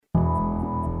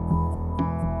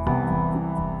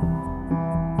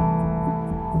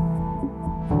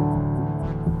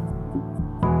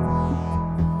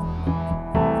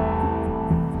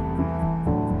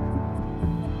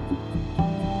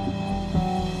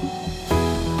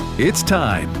It's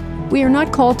time. We are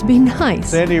not called to be nice.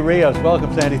 Sandy Rios,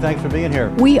 welcome, Sandy. Thanks for being here.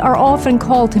 We are often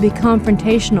called to be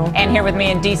confrontational. And here with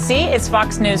me in D.C. is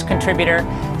Fox News contributor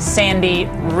Sandy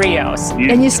Rios.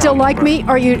 And you still like me,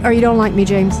 or you don't like me,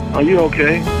 James? Are you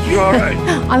okay? You all right?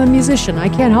 I'm a musician. I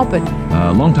can't help it.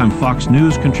 Longtime Fox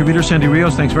News contributor Sandy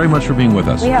Rios, thanks very much for being with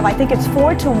us. We have, I think it's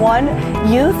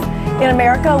 4-to-1 youth in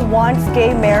America wants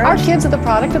gay marriage. Our kids are the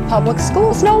product of public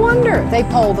schools. No wonder they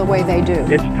poll the way they do.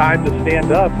 It's time to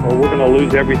stand up or we're going to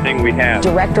lose everything we have.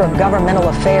 Director of Governmental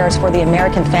Affairs for the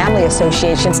American Family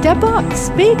Association. Step up,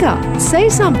 speak up, say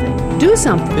something, do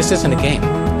something. This isn't a game.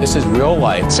 This is real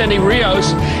life. Sandy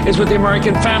Rios is with the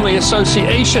American Family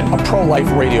Association. A pro-life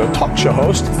radio talk show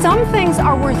host. Some things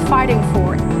are worth fighting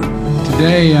for.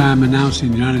 Today I'm announcing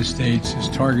the United States is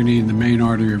targeting the main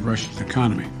artery of Russia's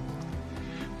economy.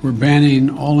 We're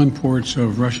banning all imports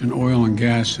of Russian oil and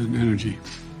gas and energy.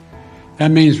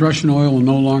 That means Russian oil will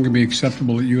no longer be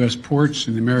acceptable at U.S. ports,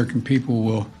 and the American people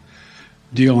will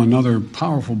deal another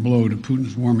powerful blow to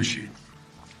Putin's war machine.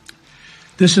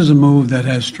 This is a move that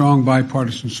has strong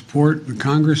bipartisan support in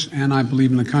Congress and, I believe,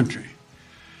 in the country.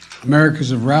 Americans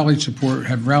have rallied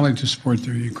to support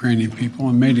the Ukrainian people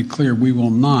and made it clear we will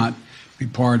not be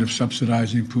part of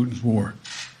subsidizing Putin's war.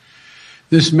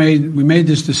 We made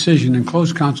this decision in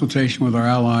close consultation with our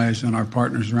allies and our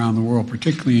partners around the world,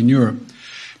 particularly in Europe,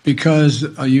 because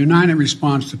a united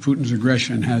response to Putin's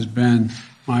aggression has been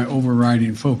my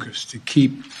overriding focus, to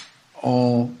keep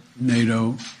all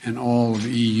NATO and all of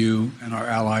the EU and our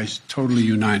allies totally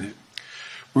united.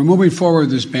 We're moving forward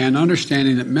with this ban,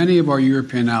 understanding that many of our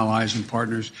European allies and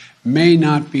partners may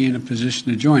not be in a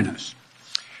position to join us.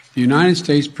 The United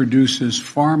States produces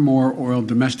far more oil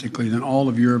domestically than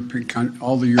all the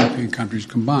European countries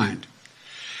combined.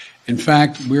 In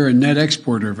fact, we're a net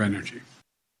exporter of energy.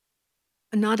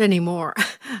 Not anymore.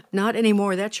 Not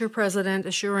anymore. That's your president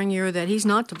assuring you that he's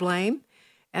not to blame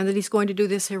and that he's going to do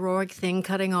this heroic thing,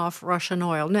 cutting off Russian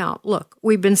oil. Now, look,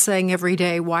 we've been saying every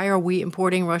day, why are we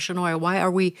importing Russian oil? Why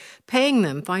are we paying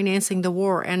them, financing the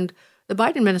war? And the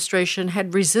Biden administration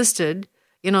had resisted,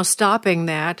 stopping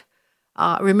that.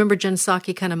 Remember Jen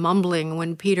Psaki kind of mumbling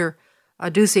when Peter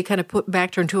Doocy kind of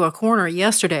backed her into a corner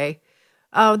yesterday.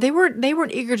 They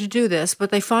weren't eager to do this, but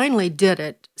they finally did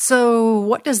it. So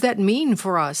what does that mean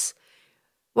for us?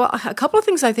 Well, a couple of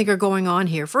things I think are going on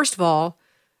here. First of all,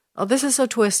 this is so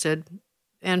twisted,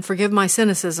 and forgive my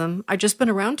cynicism, I've just been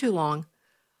around too long.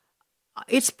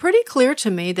 It's pretty clear to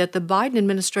me that the Biden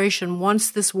administration wants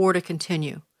this war to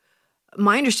continue.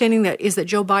 My understanding is that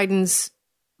Joe Biden's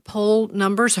poll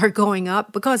numbers are going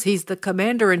up because he's the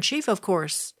commander-in-chief, of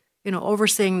course,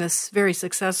 overseeing this very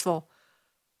successful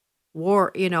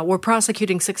war. We're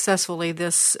prosecuting successfully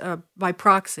this, by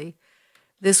proxy,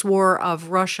 this war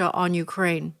of Russia on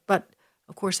Ukraine. But,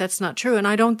 of course, that's not true. And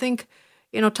I don't think,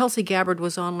 Tulsi Gabbard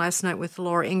was on last night with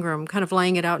Laura Ingraham, kind of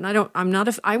laying it out. And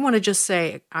I want to just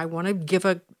say, I want to give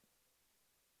a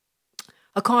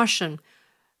caution.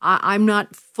 I am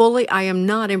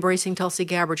not embracing Tulsi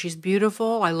Gabbard. She's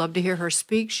beautiful. I love to hear her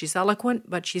speak. She's eloquent,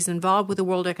 but she's involved with the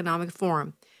World Economic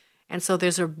Forum. And so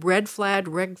there's a red flag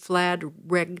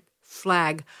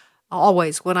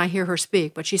always when I hear her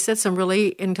speak. But she said some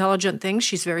really intelligent things.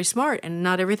 She's very smart, and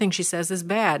not everything she says is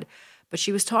bad. But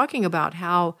she was talking about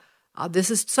how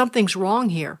something's wrong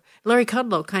here. Larry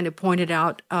Kudlow kind of pointed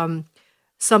out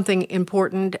something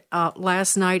important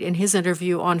last night in his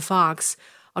interview on Fox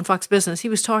Business. He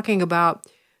was talking about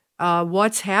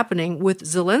what's happening with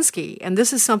Zelensky. And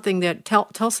this is something that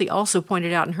Tulsi also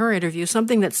pointed out in her interview,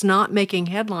 something that's not making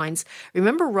headlines.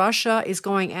 Remember, Russia is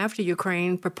going after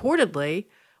Ukraine purportedly.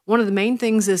 One of the main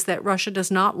things is that Russia does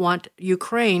not want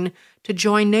Ukraine to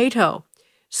join NATO.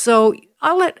 So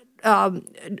I'll let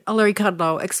Larry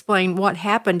Kudlow explain what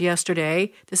happened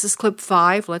yesterday. This is clip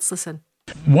 5. Let's listen.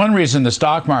 One reason the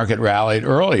stock market rallied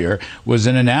earlier was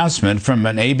an announcement from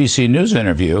an ABC News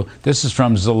interview. This is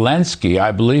from Zelensky.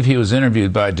 I believe he was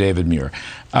interviewed by David Muir.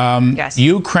 Yes.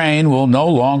 Ukraine will no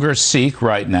longer seek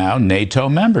right now NATO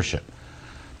membership.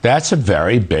 That's a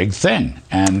very big thing.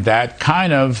 And that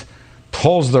kind of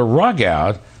pulls the rug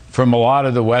out from a lot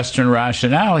of the Western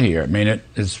rationale here. I mean,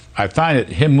 I find it,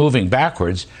 him moving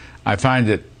backwards, I find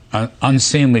it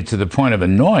unseemly to the point of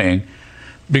annoying,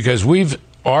 because we've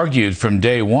argued from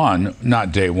day one,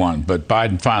 not day one, but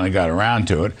Biden finally got around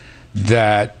to it,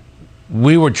 that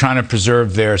we were trying to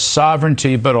preserve their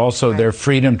sovereignty, but also their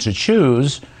freedom to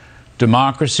choose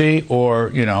democracy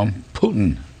or,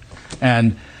 Putin.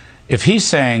 And if he's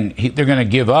saying they're going to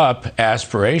give up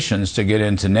aspirations to get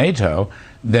into NATO,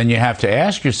 then you have to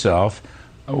ask yourself,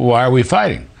 why are we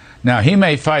fighting? Now, he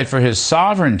may fight for his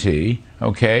sovereignty,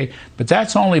 okay, but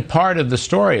that's only part of the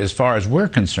story as far as we're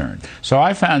concerned. So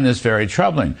I found this very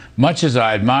troubling. Much as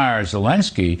I admire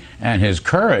Zelensky and his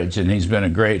courage, and he's been a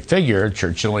great figure,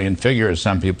 Churchillian figure, as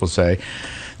some people say,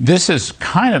 this is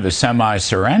kind of a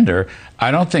semi-surrender.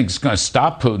 I don't think it's going to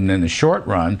stop Putin in the short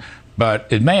run, but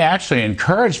it may actually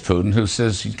encourage Putin, who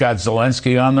says he's got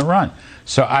Zelensky on the run.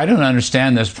 So I don't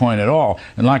understand this point at all.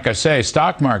 And like I say,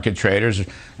 stock market traders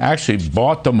actually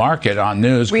bought the market on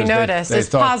news. We noticed. It's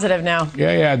positive now.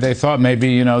 Yeah. They thought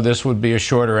maybe, this would be a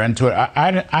shorter end to it.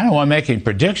 I don't want to make any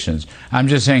predictions. I'm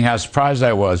just saying how surprised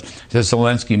I was that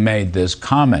Zelensky made this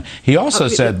comment. He also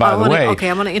said, by the way... Okay,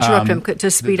 I'm going to interrupt him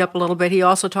to speed up a little bit. He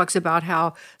also talks about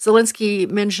how Zelensky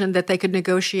mentioned that they could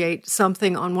negotiate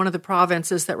something on one of the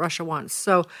provinces that Russia wants.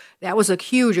 So that was a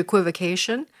huge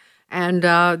equivocation. And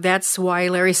that's why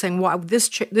Larry's saying, "Wow, this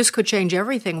could change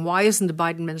everything. Why isn't the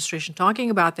Biden administration talking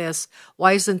about this?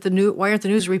 Why aren't the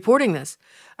news reporting this?"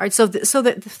 All right, so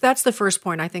that's the first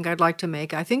point I think I'd like to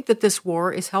make. I think that this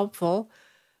war is helpful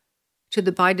to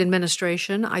the Biden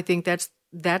administration. I think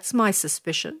that's my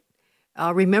suspicion.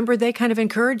 Remember, they kind of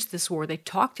encouraged this war. They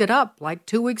talked it up like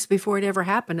 2 weeks before it ever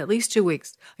happened, at least 2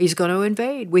 weeks. He's going to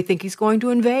invade. We think he's going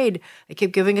to invade. They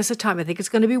keep giving us a time. I think it's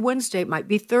going to be Wednesday. It might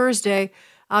be Thursday.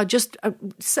 Just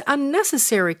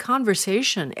unnecessary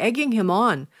conversation, egging him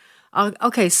on.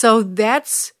 Okay, so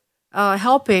that's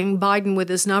helping Biden with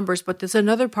his numbers, but there's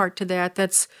another part to that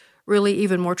that's really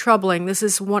even more troubling. This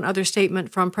is one other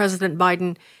statement from President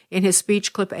Biden in his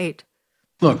speech, clip 8.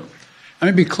 Look,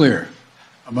 let me be clear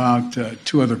about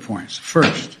two other points.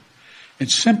 First,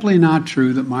 it's simply not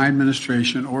true that my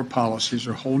administration or policies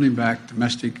are holding back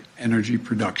domestic energy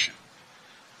production.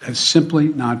 That's simply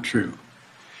not true.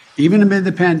 Even amid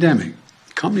the pandemic,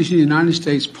 companies in the United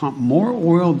States pumped more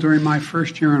oil during my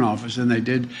first year in office than they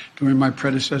did during my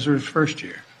predecessor's first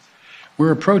year.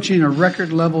 We're approaching a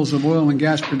record levels of oil and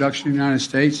gas production in the United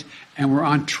States, and we're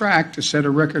on track to set a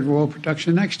record of oil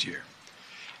production next year.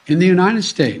 In the United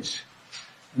States,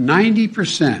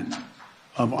 90%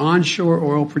 of onshore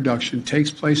oil production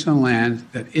takes place on land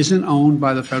that isn't owned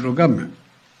by the federal government.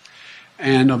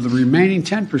 And of the remaining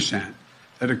 10%,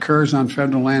 that occurs on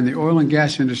federal land, the oil and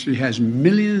gas industry has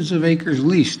millions of acres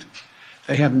leased.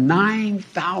 They have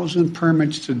 9,000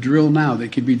 permits to drill now. They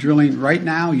could be drilling right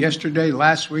now, yesterday,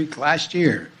 last week, last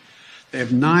year. They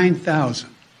have 9,000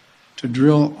 to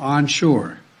drill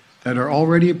onshore that are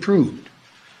already approved.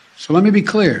 So let me be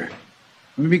clear.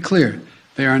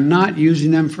 They are not using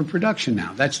them for production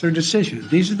now. That's their decision.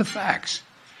 These are the facts.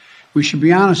 We should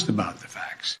be honest about the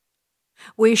facts.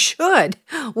 We should.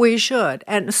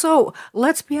 And so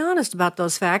let's be honest about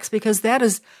those facts, because that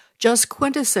is just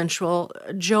quintessential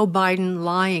Joe Biden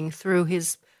lying through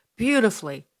his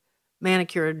beautifully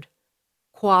manicured,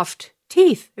 coiffed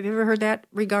teeth. Have you ever heard that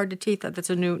regard to teeth? That's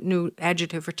a new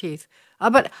adjective for teeth.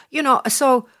 But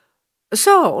so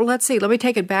let's see. Let me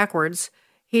take it backwards.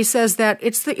 He says that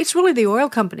it's really the oil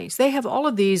companies. They have all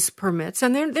of these permits,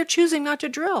 and they're choosing not to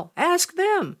drill. Ask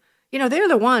them. They're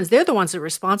the ones that are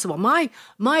responsible. My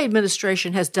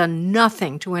administration has done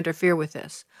nothing to interfere with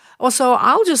this. Also,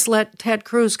 I'll just let Ted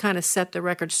Cruz kind of set the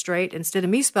record straight instead of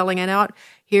me spelling it out.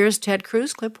 Here's Ted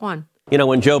Cruz, clip 1.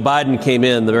 When Joe Biden came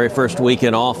in the very first week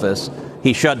in office,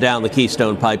 he shut down the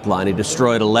Keystone Pipeline. He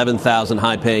destroyed 11,000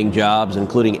 high-paying jobs,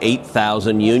 including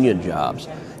 8,000 union jobs.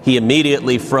 He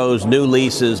immediately froze new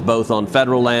leases both on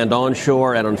federal land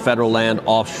onshore and on federal land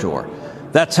offshore.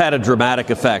 That's had a dramatic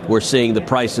effect. We're seeing the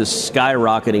prices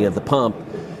skyrocketing at the pump.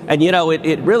 And,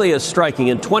 it really is striking.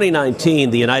 In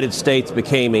 2019, the United States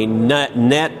became a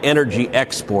net energy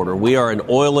exporter. We are an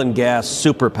oil and gas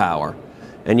superpower.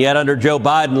 And yet under Joe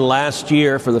Biden last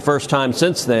year, for the first time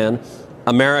since then,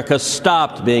 America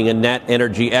stopped being a net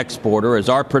energy exporter as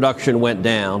our production went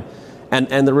down.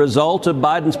 And the result of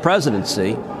Biden's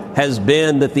presidency has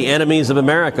been that the enemies of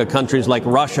America, countries like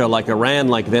Russia, like Iran,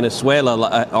 like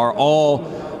Venezuela, are all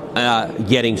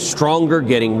getting stronger,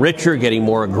 getting richer, getting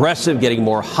more aggressive, getting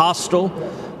more hostile,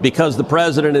 because the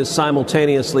president is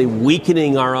simultaneously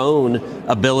weakening our own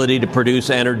ability to produce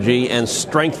energy and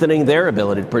strengthening their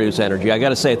ability to produce energy. I got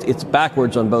to say, it's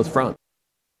backwards on both fronts.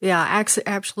 Yeah,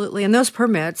 absolutely. And those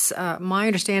permits, my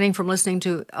understanding from listening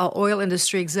to oil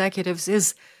industry executives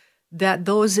is that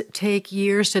those take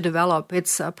years to develop.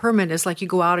 It's a permit. It's like you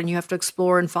go out and you have to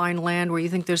explore and find land where you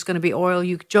think there's going to be oil.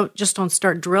 You just don't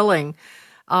start drilling.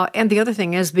 And the other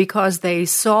thing is, because they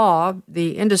saw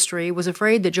the industry was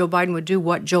afraid that Joe Biden would do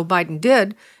what Joe Biden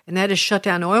did, and that is shut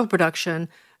down oil production,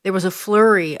 there was a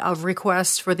flurry of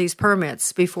requests for these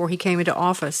permits before he came into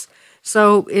office.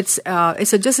 So it's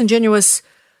a disingenuous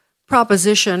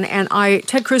proposition, and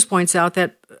Ted Cruz points out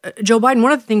that Joe Biden,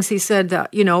 one of the things he said that,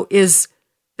 is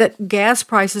that gas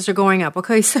prices are going up.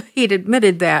 Okay, so he'd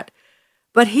admitted that.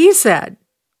 But he said,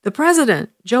 the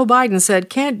president, Joe Biden, said,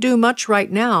 can't do much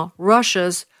right now.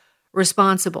 Russia's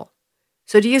responsible.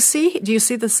 So do you see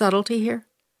the subtlety here?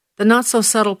 The not so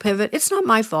subtle pivot. It's not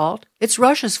my fault. It's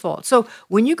Russia's fault. So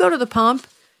when you go to the pump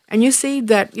and you see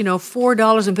that,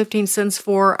 $4.15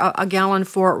 for a gallon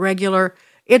for regular,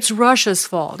 it's Russia's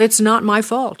fault. It's not my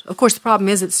fault. Of course, the problem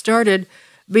is it started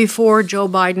before Joe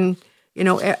Biden,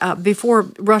 before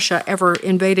Russia ever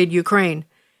invaded Ukraine.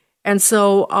 And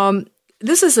so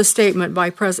this is a statement by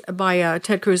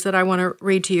Ted Cruz that I want to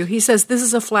read to you. He says, this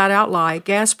is a flat-out lie.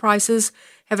 Gas prices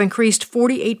have increased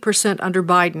 48% under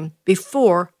Biden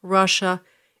before Russia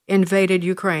invaded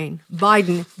Ukraine.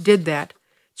 Biden did that.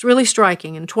 It's really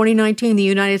striking. In 2019, the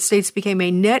United States became a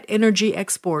net energy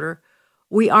exporter.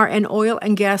 We are an oil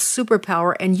and gas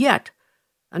superpower, and yet,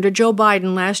 under Joe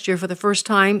Biden last year, for the first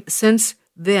time since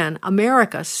then,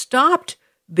 America stopped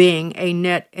being a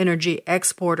net energy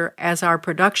exporter as our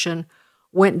production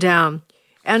went down.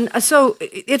 And so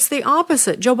it's the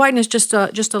opposite. Joe Biden is just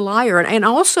a liar. And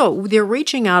also, they're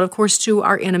reaching out, of course, to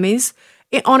our enemies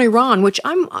on Iran, which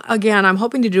I'm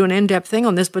hoping to do an in-depth thing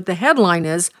on this, but the headline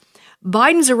is,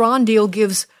 Biden's Iran deal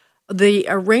gives the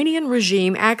Iranian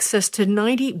regime access to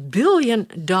 $90 billion.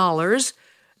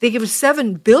 They give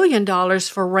 $7 billion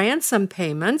for ransom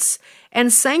payments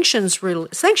and sanction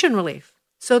relief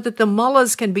so that the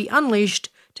mullahs can be unleashed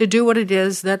to do what it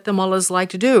is that the mullahs like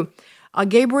to do.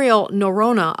 Gabriel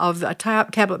Noronha of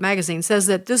Tablet Magazine says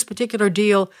that this particular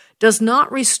deal does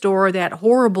not restore that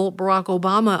horrible Barack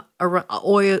Obama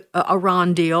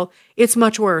Iran deal. It's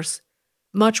much worse.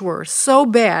 Much worse. So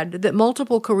bad that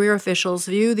multiple career officials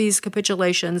view these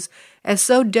capitulations as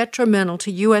so detrimental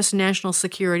to U.S. national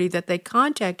security that they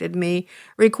contacted me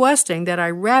requesting that I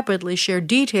rapidly share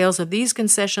details of these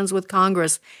concessions with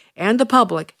Congress and the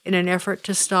public in an effort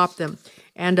to stop them.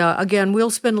 And again, we'll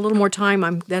spend a little more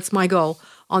time, that's my goal,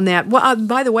 on that. Well,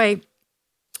 by the way,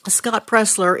 Scott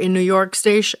Presler in New York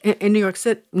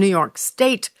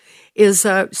State is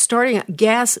starting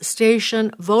gas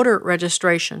station voter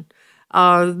registration.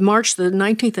 March the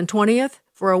 19th and 20th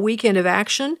for a weekend of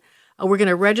action. We're going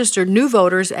to register new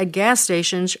voters at gas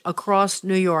stations across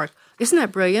New York. Isn't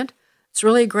that brilliant? It's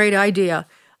really a great idea.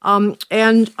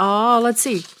 Let's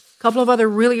see, a couple of other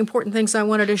really important things I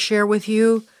wanted to share with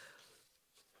you.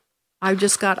 I've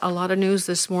just got a lot of news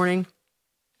this morning.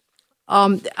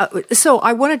 So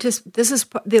I wanted to, this is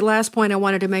the last point I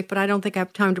wanted to make, but I don't think I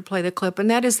have time to play the clip. And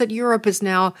that is that Europe is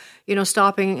now,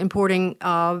 stopping importing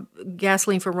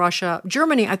gasoline from Russia.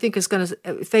 Germany, I think, is going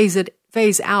to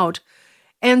phase out.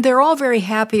 And they're all very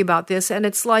happy about this. And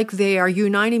it's like they are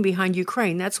uniting behind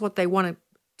Ukraine. That's what they want to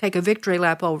take a victory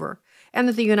lap over. And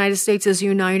that the United States is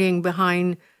uniting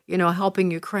behind,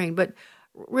 helping Ukraine. But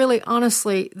really,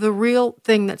 honestly, the real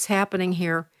thing that's happening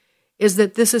here is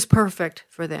that this is perfect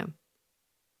for them.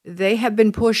 They have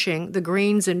been pushing the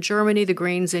Greens in Germany, the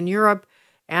Greens in Europe,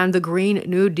 and the Green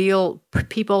New Deal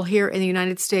people here in the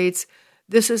United States.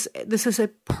 This is a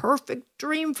perfect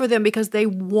dream for them because they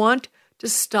want to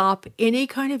stop any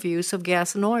kind of use of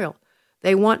gas and oil.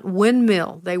 They want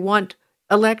windmill. They want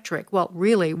electric. Well,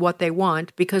 really what they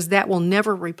want, because that will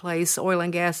never replace oil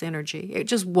and gas energy. It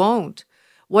just won't.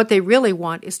 What they really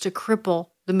want is to cripple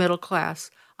the middle class.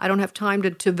 I don't have time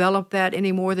to develop that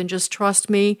any more than just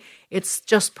trust me. It's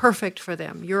just perfect for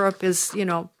them. Europe is,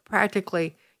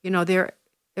 practically, they're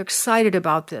excited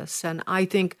about this. And I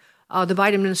think the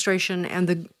Biden administration and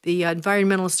the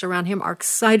environmentalists around him are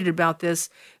excited about this.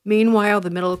 Meanwhile, the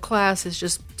middle class is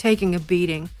just taking a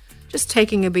beating.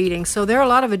 So there are a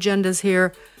lot of agendas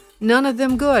here. None of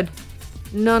them good.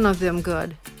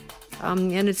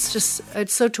 And it's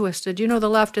so twisted. The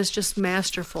left is just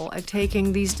masterful at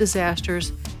taking these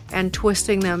disasters and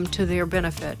twisting them to their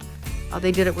benefit.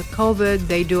 They did it with COVID.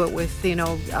 They do it with,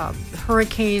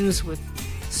 hurricanes, with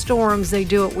storms. They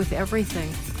do it with everything.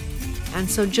 And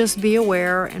so just be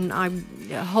aware, and I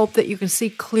hope that you can see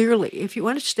clearly. If you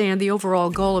understand the overall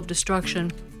goal of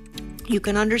destruction, you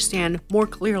can understand more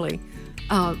clearly,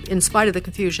 in spite of the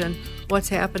confusion, what's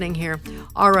happening here.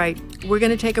 All right, we're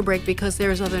going to take a break because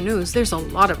there's other news. There's a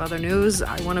lot of other news.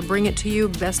 I want to bring it to you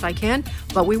best I can,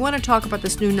 but we want to talk about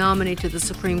this new nominee to the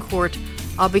Supreme Court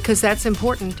because that's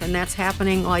important, and that's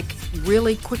happening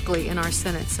really quickly in our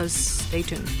Senate, so stay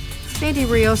tuned. Sandy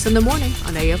Rios in the morning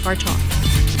on AFR Talk.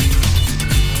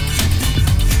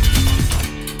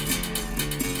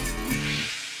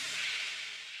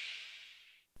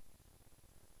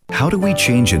 How do we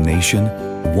change a nation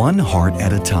one heart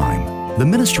at a time? The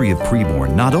ministry of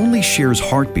Preborn not only shares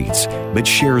heartbeats, but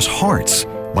shares hearts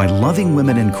by loving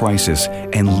women in crisis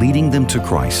and leading them to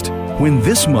Christ. When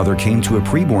this mother came to a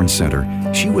Preborn center,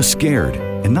 she was scared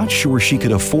and not sure she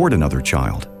could afford another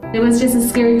child. It was just a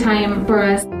scary time for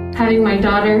us, having my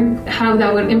daughter, how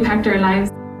that would impact our lives.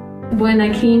 When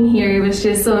I came here, it was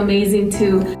just so amazing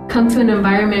to come to an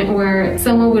environment where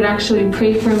someone would actually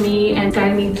pray for me and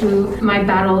guide me through my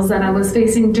battles that I was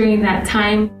facing during that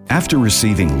time. After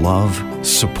receiving love,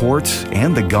 support,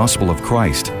 and the gospel of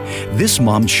Christ, this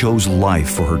mom chose life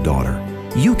for her daughter.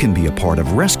 You can be a part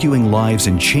of rescuing lives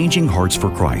and changing hearts for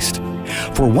Christ.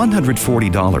 For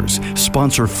 $140,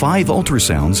 sponsor 5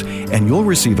 ultrasounds and you'll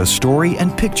receive a story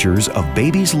and pictures of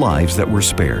babies' lives that were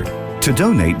spared. To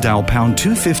donate, dial pound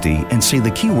 250 and say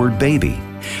the keyword baby.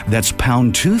 That's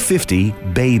pound 250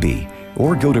 baby,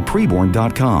 or go to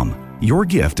preborn.com. Your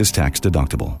gift is tax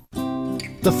deductible.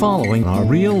 The following are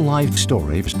real-life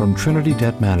stories from Trinity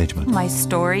Debt Management. My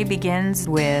story begins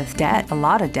with debt, a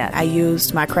lot of debt. I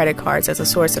used my credit cards as a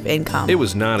source of income. It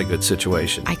was not a good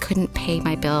situation. I couldn't pay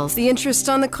my bills. The interest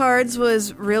on the cards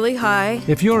was really high.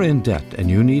 If you're in debt and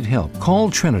you need help,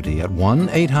 call Trinity at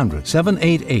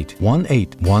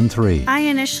 1-800-788-1813. I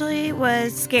initially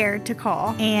was scared to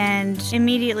call, and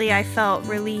immediately I felt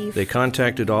relief. They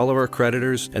contacted all of our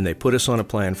creditors, and they put us on a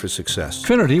plan for success.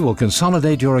 Trinity will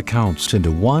consolidate your accounts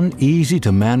into one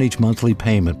easy-to-manage monthly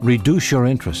payment, reduce your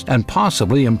interest, and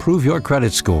possibly improve your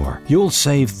credit score. You'll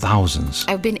save thousands.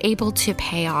 I've been able to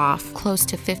pay off close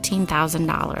to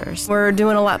 $15,000. We're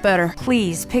doing a lot better.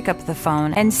 Please pick up the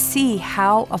phone and see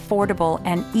how affordable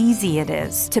and easy it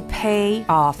is to pay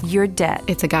off your debt.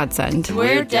 It's a godsend.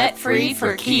 We're debt-free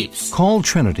for keeps. Call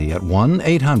Trinity at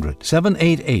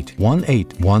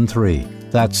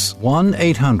 1-800-788-1813. That's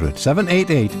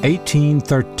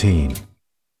 1-800-788-1813.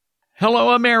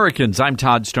 Hello, Americans. I'm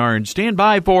Todd Starnes. Stand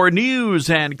by for news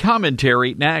and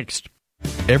commentary next.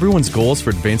 Everyone's goals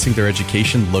for advancing their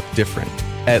education look different.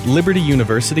 At Liberty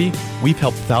University, we've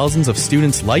helped thousands of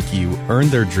students like you earn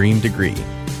their dream degree.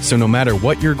 So no matter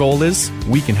what your goal is,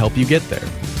 we can help you get there.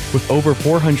 With over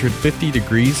 450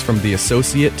 degrees from the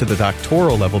associate to the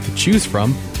doctoral level to choose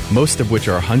from, most of which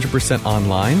are 100%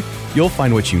 online, you'll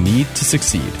find what you need to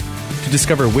succeed. To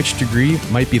discover which degree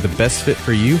might be the best fit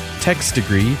for you, text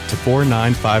degree to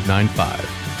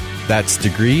 49595. That's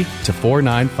degree to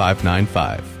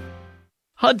 49595.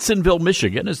 Hudsonville,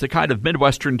 Michigan is the kind of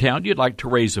Midwestern town you'd like to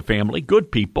raise a family,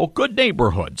 good people, good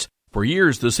neighborhoods. For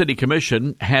years, the City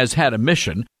Commission has had a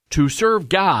mission to serve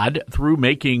God through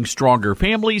making stronger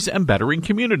families and bettering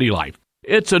community life.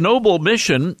 It's a noble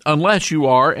mission unless you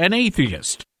are an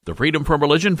atheist. The Freedom from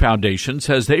Religion Foundation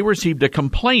says they received a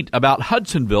complaint about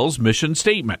Hudsonville's mission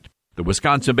statement. The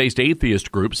Wisconsin-based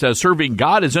atheist group says serving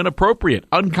God is inappropriate,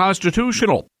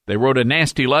 unconstitutional. They wrote a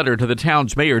nasty letter to the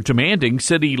town's mayor demanding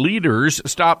city leaders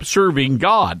stop serving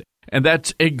God. And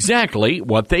that's exactly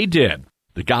what they did.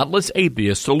 The godless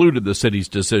atheists saluted the city's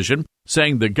decision,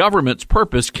 saying the government's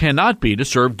purpose cannot be to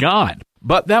serve God.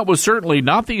 But that was certainly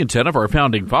not the intent of our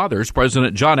founding fathers.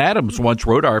 President John Adams once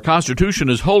wrote, "Our Constitution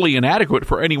is wholly inadequate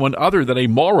for anyone other than a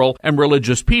moral and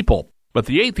religious people." But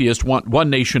the atheists want one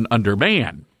nation under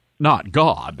man, not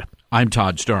God. I'm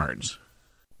Todd Starnes.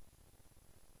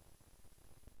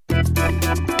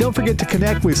 Don't forget to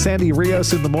connect with Sandy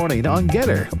Rios in the morning on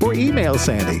Getter or email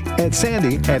Sandy at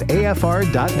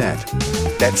sandy@afr.net.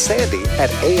 That's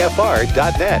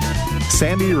sandy@afr.net.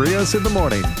 Sandy Rios in the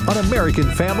morning on American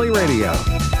Family Radio.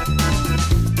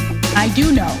 I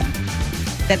do know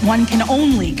that one can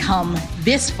only come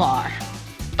this far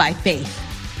by faith.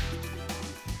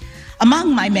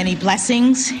 Among my many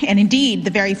blessings, and indeed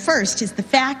the very first, is the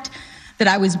fact that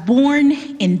I was born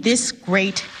in this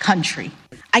great country.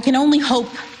 I can only hope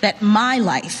that my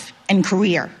life and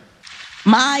career,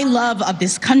 my love of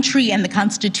this country and the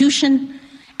Constitution,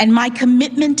 and my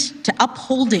commitment to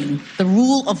upholding the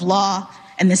rule of law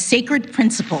and the sacred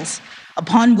principles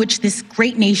upon which this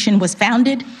great nation was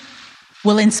founded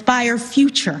will inspire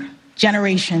future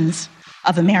generations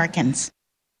of Americans.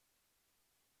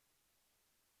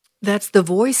 That's the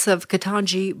voice of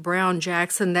Ketanji Brown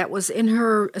Jackson. That was in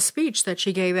her speech that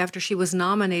she gave after she was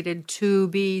nominated to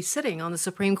be sitting on the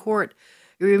Supreme Court.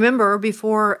 You remember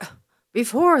before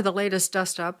the latest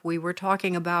dust-up, we were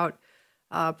talking about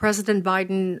President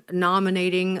Biden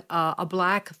nominating a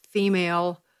black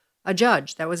female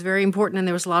judge. That was very important, and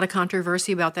there was a lot of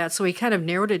controversy about that. So he kind of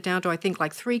narrowed it down to, I think,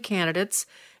 like 3 candidates,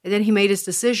 and then he made his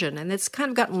decision. And it's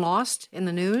kind of gotten lost in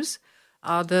the news.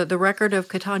 The record of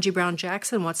Ketanji Brown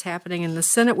Jackson, what's happening in the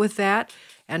Senate with that,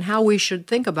 and how we should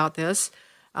think about this.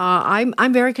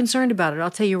 I'm very concerned about it.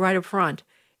 I'll tell you right up front.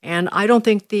 And I don't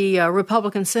think the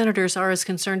Republican senators are as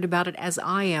concerned about it as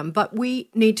I am. But we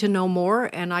need to know more,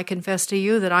 and I confess to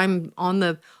you that I'm on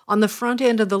the front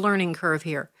end of the learning curve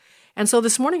here. And so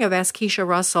this morning I've asked Keisha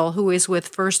Russell, who is with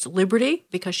First Liberty,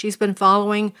 because she's been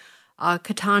following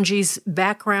Ketanji's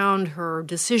background, her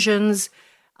decisions,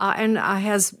 and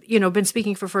has been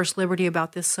speaking for First Liberty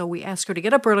about this. So we asked her to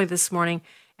get up early this morning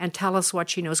and tell us what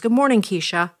she knows. Good morning,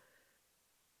 Keisha.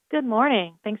 Good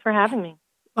morning. Thanks for having me.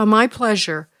 My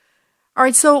pleasure. All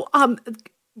right, so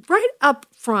right up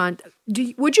front,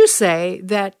 would you say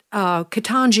that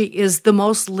Ketanji is the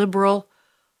most liberal?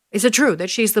 Is it true that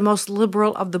she's the most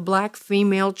liberal of the black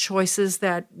female choices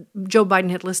that Joe Biden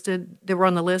had listed, that were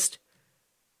on the list?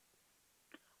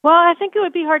 Well, I think it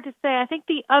would be hard to say. I think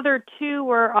the other two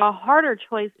were a harder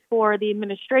choice for the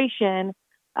administration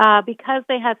because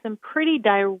they had some pretty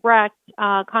direct,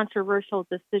 controversial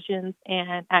decisions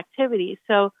and activities.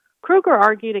 So Kruger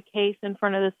argued a case in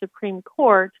front of the Supreme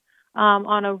Court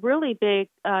on a really big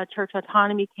church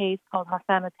autonomy case called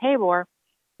Hosanna Tabor,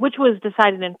 which was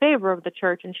decided in favor of the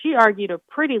church. And she argued a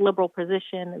pretty liberal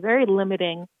position, very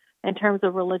limiting in terms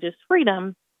of religious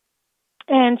freedom.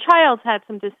 And Childs had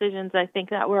some decisions, I think,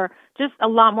 that were just a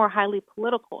lot more highly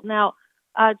political. Now,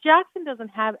 Jackson doesn't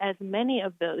have as many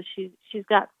of those. She's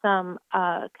got some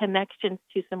connections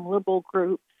to some liberal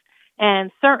groups.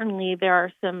 And certainly there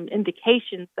are some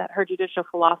indications that her judicial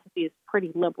philosophy is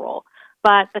pretty liberal,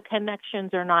 but the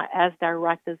connections are not as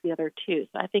direct as the other two.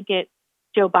 So I think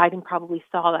Joe Biden probably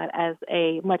saw that as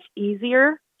a much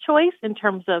easier choice in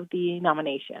terms of the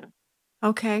nomination.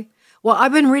 Okay. Well,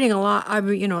 I've been reading a lot,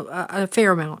 a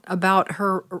fair amount about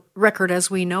her record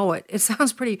as we know it. It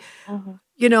sounds pretty,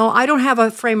 I don't have a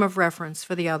frame of reference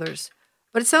for the others.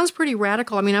 But it sounds pretty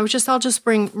radical. I mean, I'll just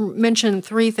mention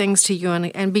three things to you,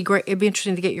 and be great. It'd be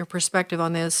interesting to get your perspective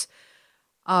on this.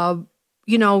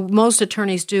 Most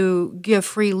attorneys do give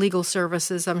free legal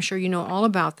services. I'm sure you know all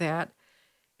about that.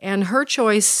 And her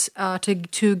choice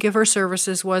to give her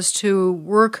services was to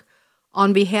work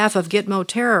on behalf of Gitmo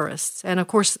terrorists. And of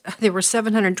course, there were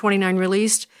 729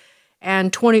 released,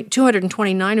 and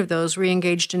 229 of those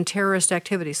re-engaged in terrorist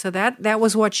activities. So that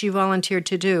was what she volunteered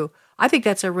to do. I think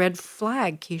that's a red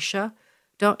flag, Keisha.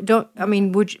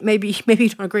 Maybe you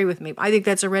don't agree with me. I think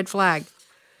that's a red flag.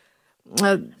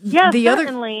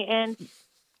 Certainly. And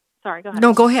sorry, go ahead.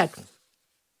 No, go ahead.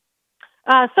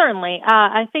 Certainly,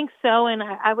 I think so, and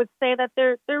I would say that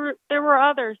there were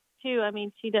others too. I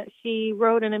mean, she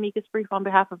wrote an amicus brief on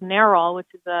behalf of NARAL,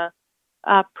 which is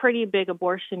a pretty big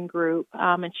abortion group,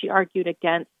 and she argued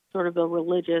against sort of the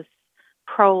religious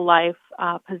pro-life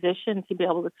position to be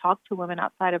able to talk to women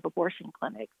outside of abortion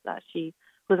clinics. She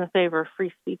was in favor of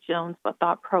free speech zones, but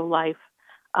thought pro-life,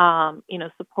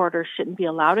 supporters shouldn't be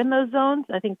allowed in those zones.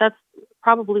 I think that's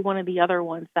probably one of the other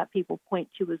ones that people point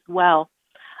to as well.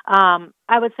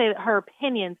 I would say that her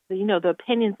opinions, the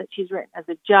opinions that she's written as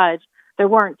a judge, there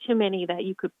weren't too many that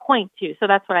you could point to. So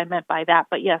that's what I meant by that.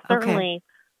 But yes, certainly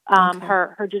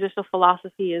her judicial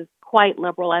philosophy is quite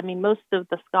liberal. I mean, most of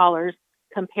the scholars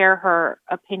compare her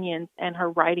opinions and her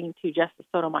writing to Justice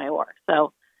Sotomayor.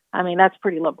 So, I mean, that's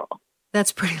pretty liberal.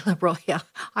 That's pretty liberal, yeah.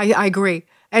 I agree.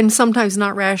 And sometimes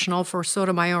not rational for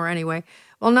Sotomayor anyway.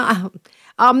 Well, no.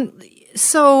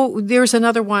 So there's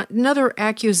another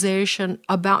accusation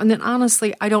about, and then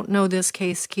honestly, I don't know this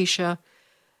case, Keisha.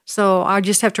 So I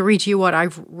just have to read to you what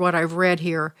I've read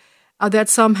here. That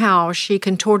somehow she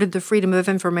contorted the Freedom of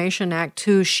Information Act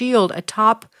to shield a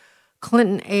top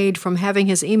Clinton aide from having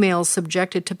his emails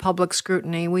subjected to public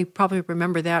scrutiny. We probably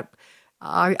remember that.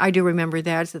 I do remember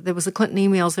that. There was the Clinton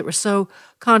emails that were so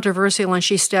controversial, and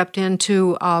she stepped in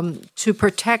to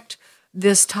protect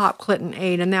this top Clinton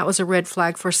aide, and that was a red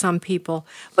flag for some people.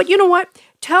 But you know what?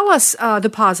 Tell us the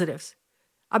positives,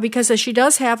 because she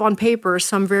does have on paper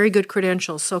some very good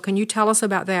credentials. So can you tell us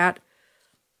about that?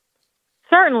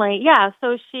 Certainly, yeah.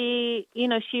 So she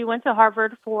went to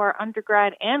Harvard for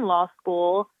undergrad and law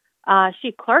school.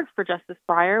 She clerked for Justice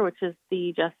Breyer, which is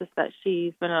the justice that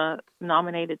she's been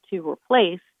nominated to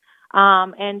replace.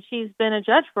 And she's been a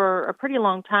judge for a pretty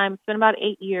long time. It's been about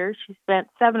 8 years. She spent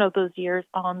 7 of those years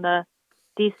on the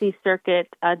D.C. Circuit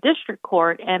District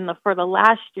Court, and for the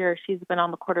last year, she's been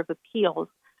on the Court of Appeals.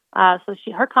 So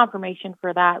her confirmation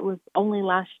for that was only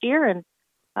last year, and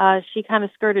she kind of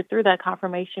skirted through that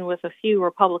confirmation with a few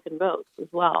Republican votes as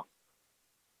well.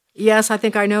 Yes, I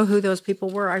think I know who those people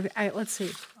were. Let's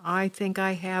see. I think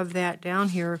I have that down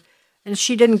here. And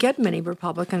she didn't get many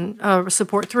Republican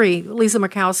support. 3, Lisa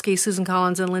Murkowski, Susan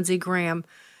Collins, and Lindsey Graham.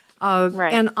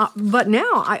 Right. But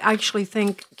now I actually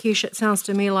think, Keisha, it sounds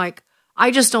to me like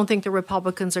I just don't think the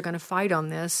Republicans are going to fight on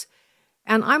this.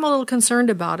 And I'm a little concerned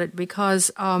about it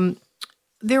because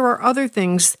there are other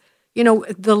things.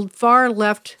 The far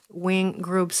left-wing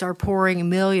groups are pouring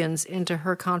millions into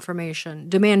her confirmation.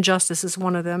 Demand Justice is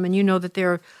one of them, and you know that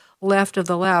they're left of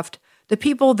the left. The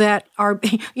people that are,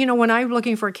 when I'm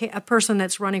looking for a person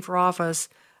that's running for office,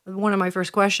 one of my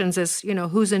first questions is,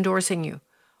 who's endorsing you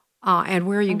and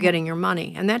where are you getting your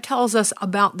money? And that tells us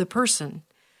about the person.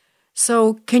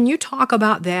 So can you talk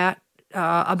about that,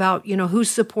 about,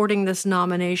 who's supporting this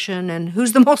nomination and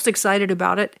who's the most excited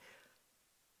about it?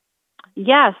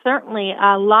 Yeah, certainly.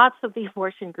 Lots of the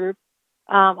abortion groups,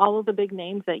 all of the big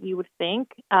names that you would think,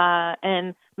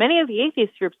 and many of the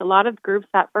atheist groups, a lot of groups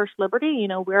at First Liberty,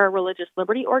 we're a religious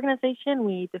liberty organization.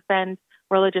 We defend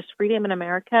religious freedom in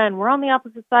America, and we're on the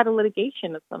opposite side of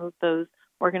litigation of some of those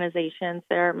organizations.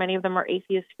 Many of them are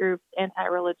atheist groups,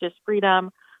 anti-religious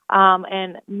freedom,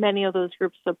 and many of those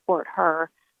groups support her.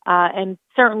 And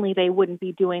certainly they wouldn't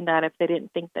be doing that if they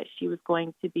didn't think that she was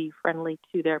going to be friendly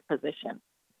to their position.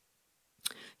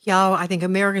 Yeah, I think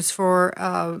Americans for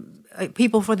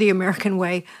People for the American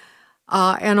Way,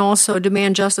 and also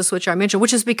Demand Justice, which I mentioned,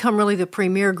 which has become really the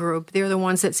premier group. They're the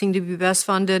ones that seem to be best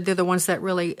funded. They're the ones that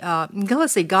really,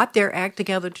 got their act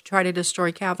together to try to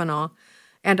destroy Kavanaugh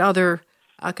and other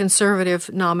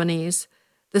conservative nominees.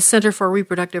 The Center for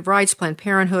Reproductive Rights, Planned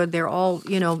Parenthood, they're all,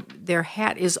 their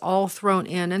hat is all thrown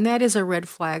in, and that is a red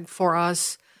flag for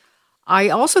us. I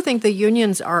also think the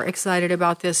unions are excited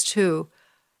about this too.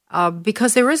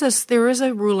 Because there is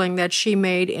a ruling that she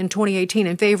made in 2018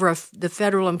 in favor of the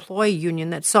federal employee union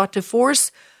that sought to force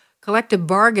collective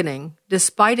bargaining,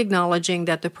 despite acknowledging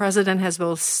that the president has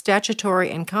both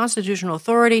statutory and constitutional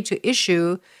authority to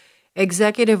issue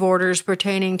executive orders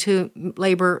pertaining to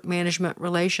labor management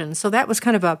relations. So that was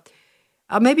kind of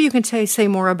maybe you can say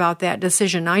more about that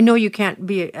decision. I know you can't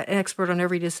be an expert on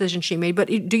every decision she made, but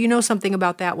do you know something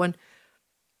about that one?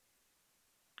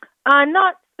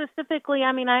 Not specifically.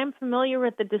 I mean, I am familiar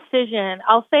with the decision.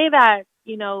 I'll say that,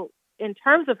 in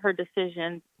terms of her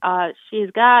decision,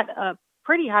 she's got a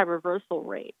pretty high reversal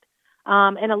rate.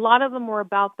 And a lot of them were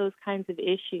about those kinds of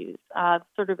issues,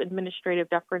 sort of administrative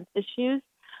deference issues.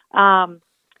 And,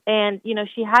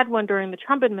 she had one during the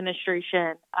Trump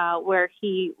administration where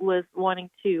he was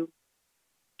wanting to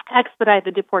expedite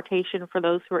the deportation for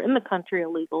those who are in the country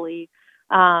illegally,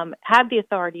 had the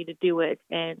authority to do it,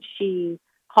 and she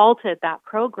halted that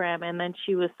program, and then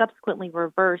she was subsequently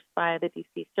reversed by the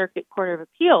D.C. Circuit Court of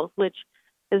Appeals, which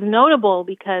is notable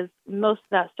because most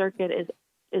of that circuit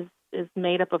is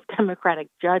made up of Democratic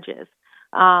judges.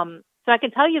 So I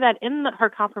can tell you that in her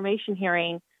confirmation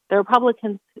hearing, the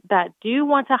Republicans that do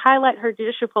want to highlight her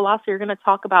judicial philosophy are going to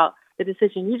talk about the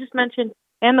decision you just mentioned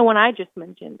and the one I just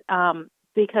mentioned,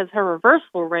 because her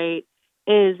reversal rate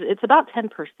it's about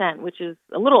 10%, which is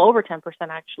a little over 10%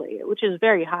 actually, which is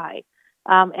very high.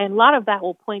 And a lot of that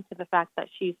will point to the fact that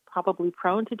she's probably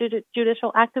prone to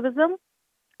judicial activism.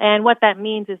 And what that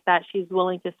means is that she's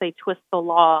willing to, twist the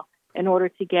law in order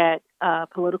to get a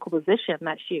political position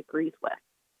that she agrees with.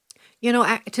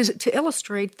 To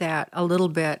illustrate that a little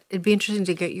bit, it'd be interesting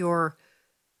to get your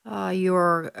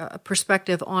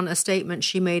perspective on a statement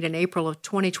she made in April of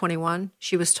 2021.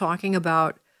 She was talking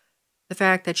about the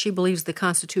fact that she believes the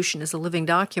Constitution is a living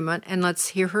document. And let's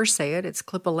hear her say it. It's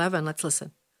clip 11. Let's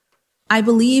listen. I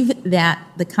believe that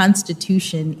the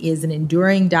Constitution is an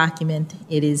enduring document.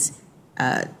 It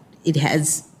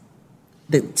has,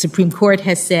 the Supreme Court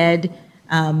has said,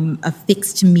 a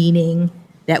fixed meaning,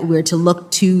 that we're to look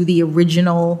to the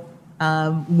original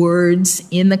words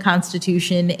in the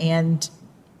Constitution and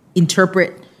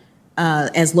interpret,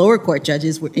 as lower court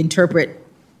judges, interpret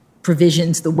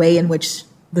provisions the way in which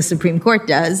the Supreme Court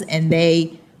does, and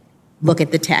they look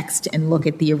at the text and look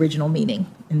at the original meaning.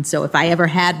 And so if I ever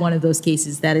had one of those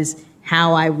cases, that is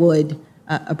how I would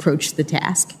approach the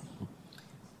task.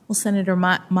 Well, Senator,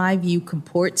 my view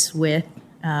comports with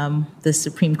the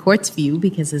Supreme Court's view,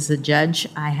 because as a judge,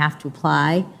 I have to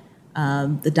apply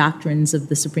the doctrines of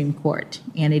the Supreme Court.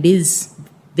 And it is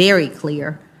very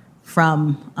clear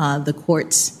from the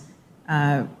court's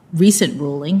recent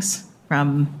rulings,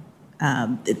 from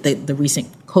the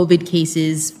recent COVID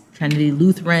cases, Trinity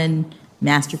Lutheran,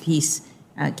 Masterpiece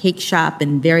Cake Shop,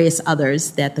 and various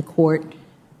others, that the court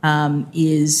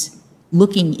is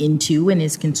looking into and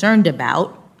is concerned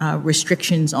about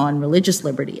restrictions on religious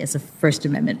liberty as a First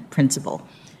Amendment principle.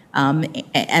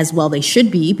 As well they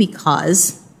should be,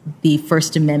 because the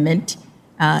First Amendment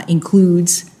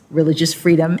includes religious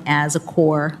freedom as a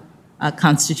core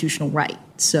constitutional right.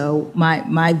 So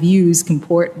my views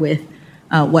comport with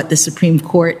what the Supreme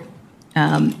Court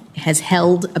has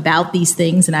held about these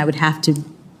things, and I would have to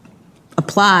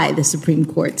apply the Supreme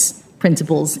Court's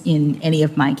principles in any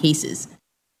of my cases.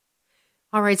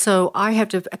 All right, so I have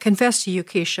to confess to you,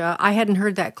 Keisha, I hadn't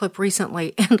heard that clip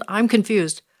recently, and I'm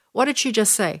confused. What did she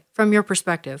just say from your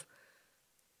perspective?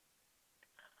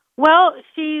 Well,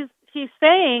 she's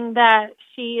saying that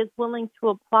she is willing to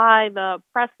apply the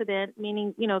precedent,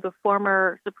 meaning, the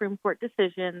former Supreme Court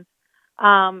decisions,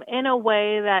 in a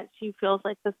way that she feels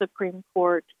like the Supreme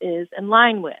Court is in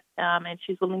line with, and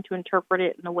she's willing to interpret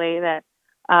it in a way that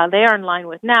they are in line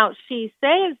with. Now, she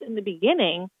says in the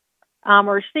beginning,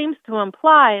 or seems to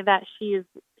imply that she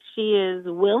is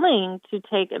willing to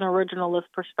take an originalist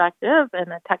perspective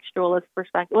and a textualist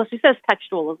perspective. Well, she says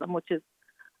textualism, which is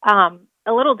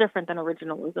a little different than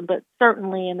originalism, but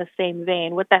certainly in the same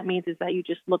vein. What that means is that you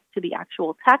just look to the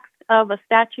actual text of a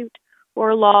statute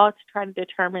or law to try to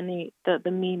determine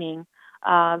the meaning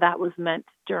that was meant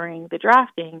during the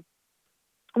drafting,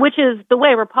 which is the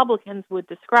way Republicans would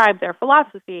describe their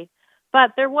philosophy.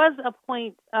 But there was a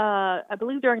point, I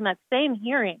believe during that same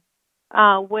hearing,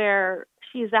 where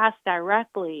she's asked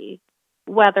directly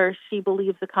whether she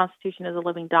believes the Constitution is a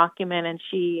living document, and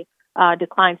she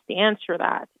declines to answer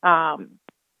that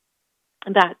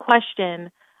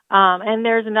question. And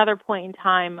there's another point in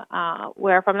time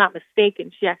where, if I'm not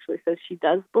mistaken, she actually says she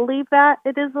does believe that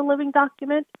it is a living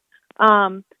document.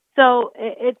 So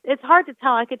it's hard to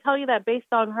tell. I could tell you that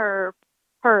based on her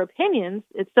opinions,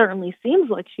 it certainly seems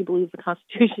like she believes the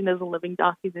Constitution is a living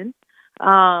document.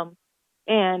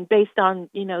 And based on,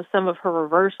 some of her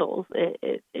reversals,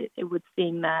 it would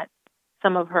seem that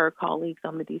some of her colleagues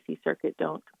on the D.C. Circuit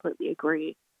don't completely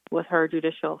agree with her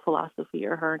judicial philosophy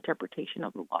or her interpretation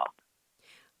of the law.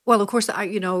 Well, of course,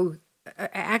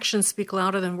 actions speak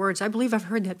louder than words. I believe I've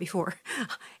heard that before.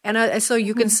 And so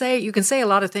you can say a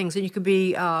lot of things, and you could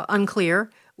be unclear,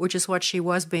 which is what she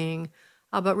was being.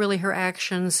 But really her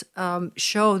actions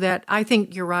show that I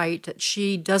think you're right, that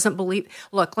she doesn't believe.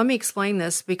 Look, let me explain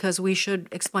this because we should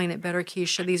explain it better,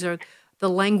 Keisha. These are the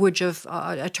language of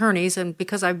attorneys, and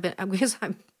because I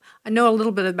know a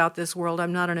little bit about this world,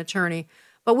 I'm not an attorney.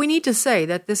 But we need to say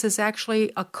that this is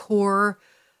actually a core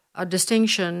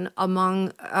distinction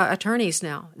among attorneys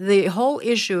now. The whole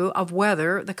issue of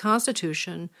whether the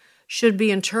Constitution should be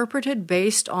interpreted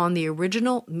based on the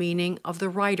original meaning of the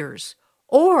writers,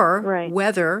 or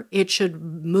whether it should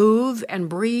move and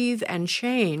breathe and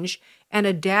change and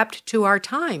adapt to our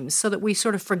times, so that we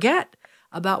sort of forget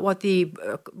about what the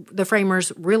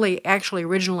framers really actually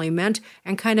originally meant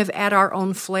and kind of add our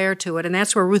own flair to it. And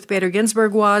that's where Ruth Bader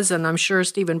Ginsburg was, and I'm sure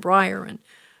Stephen Breyer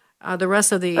and the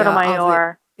rest of the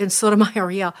Sotomayor.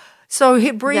 Sotomayor, yeah. So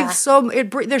it breathes. Yeah.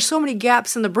 There's so many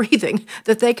gaps in the breathing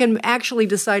that they can actually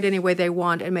decide any way they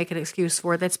want and make an excuse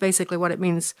for it. That's basically what it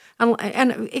means.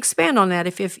 And expand on that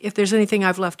if there's anything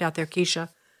I've left out there, Keisha.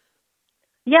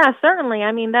 Yeah, certainly.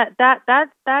 I mean, that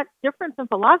difference in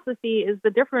philosophy is the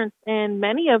difference in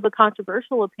many of the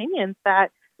controversial opinions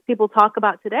that people talk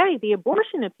about today. The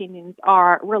abortion opinions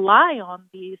rely on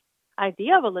the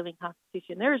idea of a living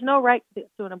Constitution. There is no right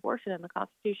to an abortion in the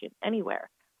Constitution anywhere.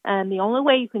 And the only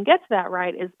way you can get to that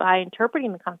right is by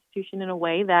interpreting the Constitution in a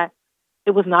way that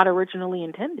it was not originally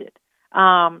intended.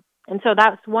 And so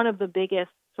that's one of the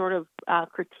biggest sort of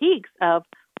critiques of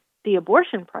the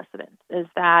abortion precedent, is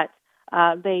that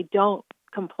they don't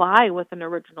comply with an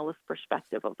originalist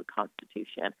perspective of the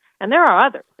Constitution. And there are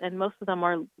others, and most of them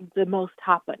are the most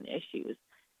hot-button issues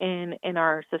in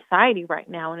our society right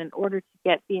now. And in order to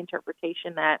get the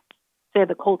interpretation that, say,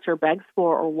 the culture begs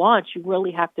for or wants, you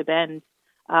really have to bend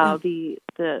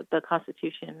the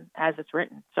Constitution as it's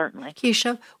written, certainly.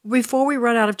 Keisha, before we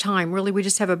run out of time, really we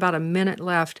just have about a minute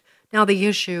left. Now the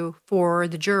issue for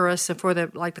the jurists and for the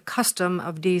custom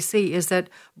of D.C. is that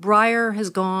Breyer has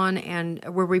gone and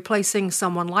we're replacing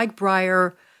someone like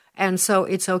Breyer, and so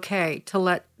it's okay to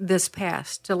let this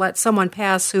pass, to let someone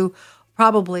pass who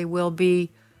probably will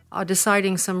be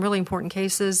deciding some really important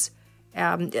cases.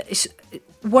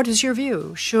 What is your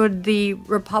view? Should the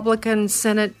Republican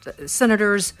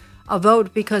senators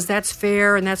vote because that's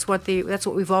fair and that's what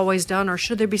we've always done, or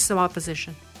should there be some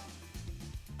opposition?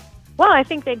 Well, I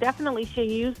think they definitely should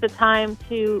use the time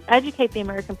to educate the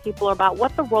American people about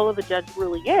what the role of the judge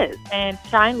really is and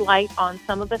shine light on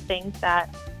some of the things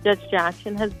that Judge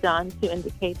Jackson has done to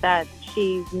indicate that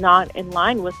she's not in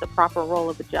line with the proper role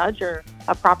of a judge or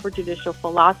a proper judicial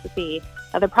philosophy.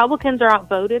 The Republicans are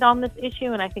outvoted on this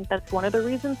issue, and I think that's one of the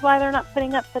reasons why they're not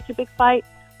putting up such a big fight.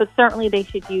 But certainly they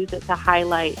should use it to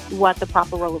highlight what the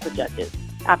proper role of a judge is.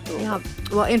 Absolutely. Yeah.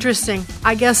 Well, interesting.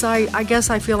 I guess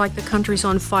I feel like the country's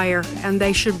on fire, and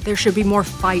there should be more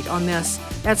fight on this.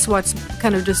 That's what's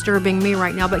kind of disturbing me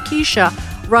right now. But Keisha,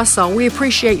 Russell. We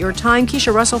appreciate your time.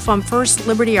 Keisha Russell from First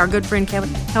Liberty, our good friend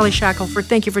Kelly Shackelford.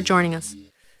 Thank you for joining us.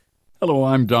 Hello,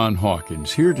 I'm Don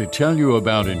Hawkins, here to tell you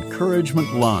about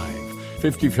Encouragement Live.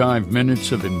 55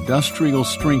 minutes of industrial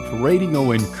strength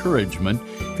radio encouragement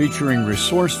featuring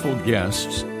resourceful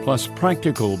guests, plus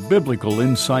practical biblical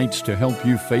insights to help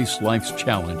you face life's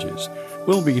challenges.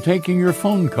 We'll be taking your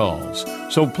phone calls,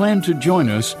 so plan to join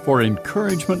us for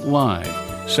Encouragement Live,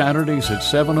 Saturdays at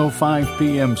 7:05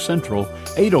 p.m. Central,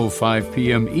 8:05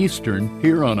 p.m. Eastern,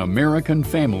 here on American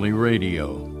Family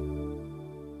Radio.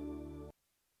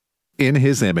 In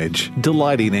His Image,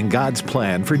 delighting in God's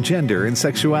plan for gender and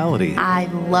sexuality. I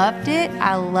loved it.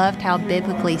 I loved how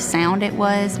biblically sound it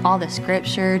was, all the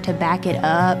scripture to back it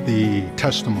up. The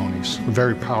testimonies were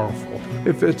very powerful.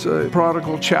 If it's a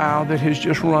prodigal child that has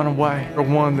just run away or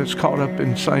one that's caught up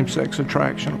in same-sex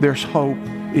attraction, there's hope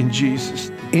in Jesus.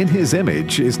 In His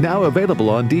Image is now available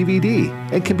on DVD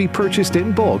and can be purchased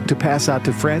in bulk to pass out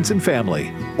to friends and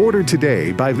family. Order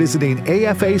today by visiting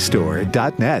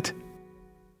afastore.net.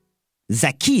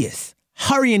 Zacchaeus,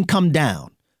 hurry and come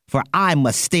down, for I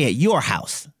must stay at your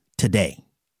house today.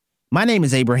 My name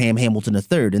is Abraham Hamilton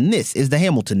III, and this is the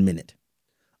Hamilton Minute.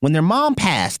 When their mom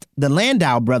passed, the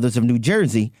Landau brothers of New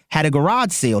Jersey had a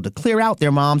garage sale to clear out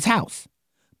their mom's house.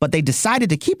 But they decided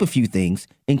to keep a few things,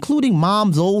 including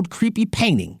mom's old creepy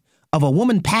painting of a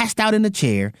woman passed out in a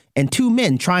chair and two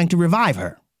men trying to revive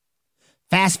her.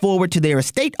 Fast forward to their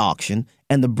estate auction,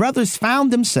 and the brothers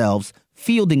found themselves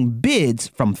fielding bids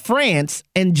from France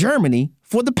and Germany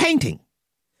for the painting.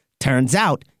 Turns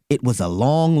out it was a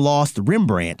long-lost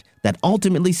Rembrandt that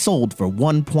ultimately sold for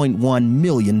 $1.1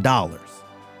 million.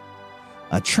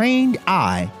 A trained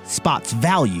eye spots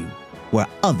value where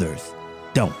others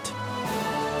don't.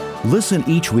 Listen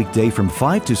each weekday from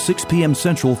 5 to 6 p.m.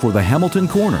 Central for the Hamilton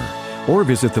Corner, or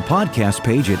visit the podcast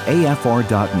page at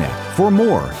afr.net for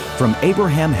more from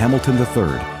Abraham Hamilton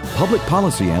III, Public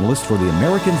Policy Analyst for the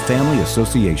American Family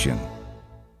Association.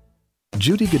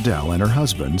 Judy Goodell and her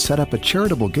husband set up a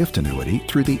charitable gift annuity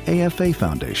through the AFA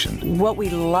Foundation. What we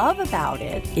love about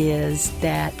it is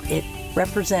that it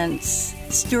represents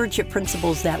stewardship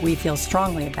principles that we feel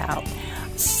strongly about.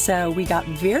 So we got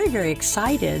very, very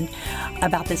excited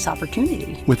about this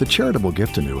opportunity. With a charitable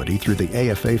gift annuity through the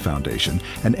AFA Foundation,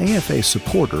 an AFA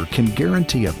supporter can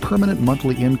guarantee a permanent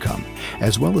monthly income,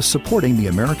 as well as supporting the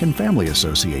American Family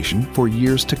Association for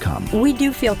years to come. We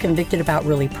do feel convicted about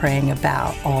really praying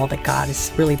about all that God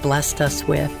has really blessed us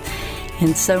with.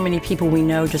 And so many people we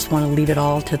know just want to leave it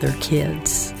all to their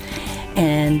kids.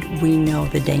 And we know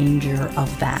the danger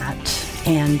of that.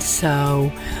 And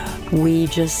so we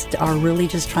just are really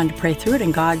just trying to pray through it.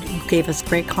 And God gave us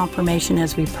great confirmation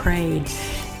as we prayed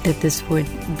that this would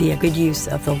be a good use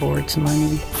of the Lord's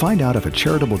money. Find out if a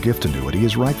charitable gift annuity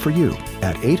is right for you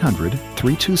at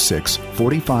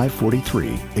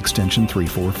 800-326-4543, extension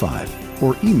 345,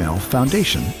 or email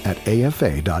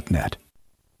foundation@afa.net.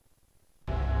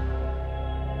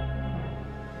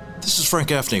 This is Frank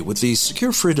Gaffney with the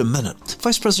Secure Freedom Minute.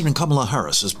 Vice President Kamala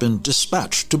Harris has been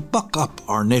dispatched to buck up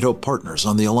our NATO partners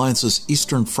on the alliance's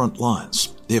eastern front lines.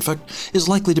 The effect is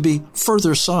likely to be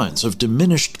further signs of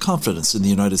diminished confidence in the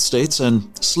United States and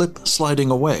sliding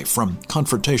away from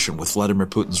confrontation with Vladimir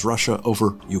Putin's Russia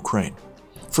over Ukraine.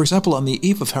 For example, on the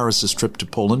eve of Harris's trip to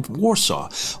Poland, Warsaw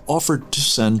offered to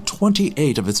send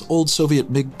 28 of its old Soviet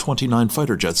MiG-29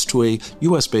 fighter jets to a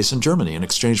U.S. base in Germany in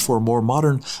exchange for more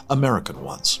modern American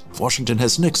ones. Washington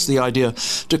has nixed the idea,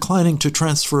 declining to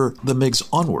transfer the MiGs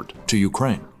onward to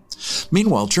Ukraine.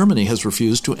 Meanwhile, Germany has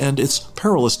refused to end its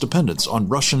perilous dependence on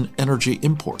Russian energy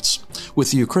imports,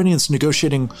 with the Ukrainians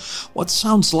negotiating what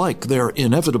sounds like their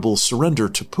inevitable surrender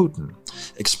to Putin.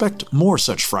 Expect more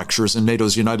such fractures in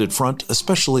NATO's united front,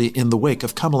 especially in the wake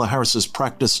of Kamala Harris's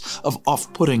practice of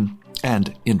off-putting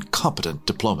and incompetent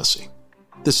diplomacy.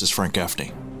 This is Frank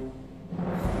Gaffney.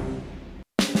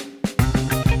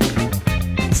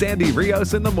 Sandy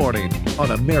Rios in the morning on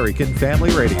American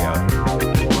Family Radio.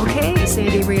 Okay,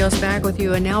 Sandy Rios back with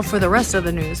you. And now for the rest of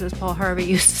the news, as Paul Harvey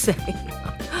used to say.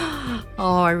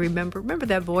 Oh, I remember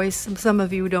that voice. Some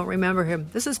of you don't remember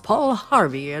him. This is Paul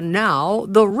Harvey, and now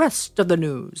the rest of the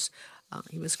news.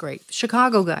 He was great.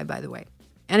 Chicago guy, by the way.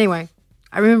 Anyway,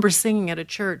 I remember singing at a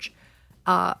church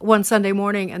one Sunday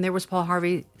morning, and there was Paul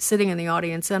Harvey sitting in the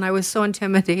audience, and I was so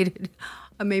intimidated.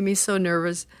 It made me so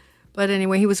nervous. But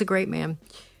anyway, he was a great man.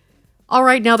 All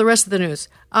right, now the rest of the news.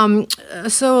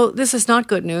 So this is not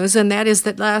good news, and that is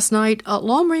that last night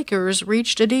lawmakers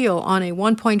reached a deal on a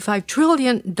 $1.5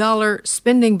 trillion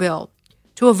spending bill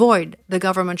to avoid the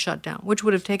government shutdown, which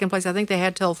would have taken place, I think they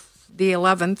had till the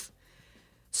 11th.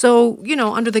 So,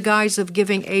 under the guise of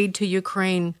giving aid to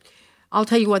Ukraine, I'll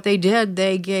tell you what they did.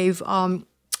 They gave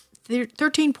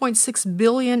 $13.6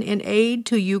 billion in aid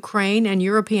to Ukraine and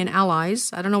European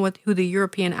allies. I don't know who the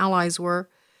European allies were.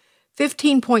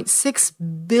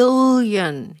 $15.6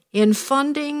 billion in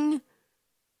funding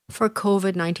for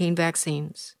COVID-19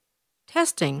 vaccines,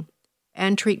 testing,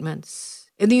 and treatments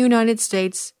in the United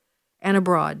States and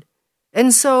abroad.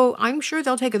 And so I'm sure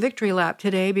they'll take a victory lap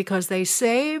today because they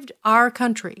saved our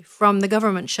country from the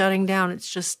government shutting down. It's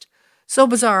just so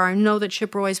bizarre. I know that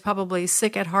Chip Roy is probably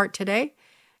sick at heart today,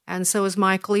 and so is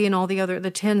Mike Lee and all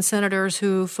the 10 senators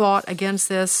who fought against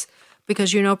this,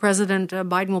 because President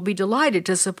Biden will be delighted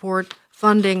to support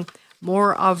funding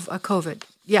more of COVID.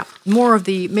 Yeah, more of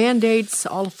the mandates,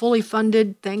 all fully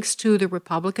funded, thanks to the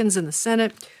Republicans in the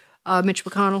Senate, Mitch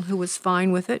McConnell, who was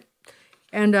fine with it.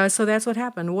 And so that's what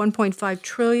happened, $1.5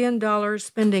 trillion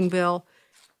spending bill.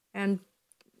 And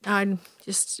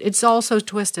it's all so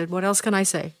twisted. What else can I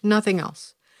say? Nothing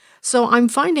else. So I'm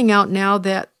finding out now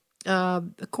that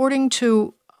according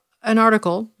to an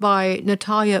article by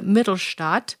Natalia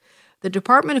Mittelstadt, the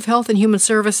Department of Health and Human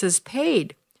Services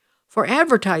paid for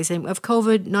advertising of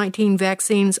COVID-19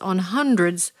 vaccines on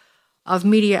hundreds of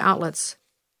media outlets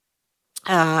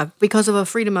because of a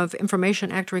Freedom of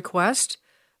Information Act request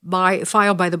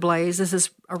filed by The Blaze. This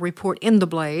is a report in The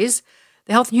Blaze.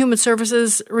 The Health and Human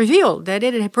Services revealed that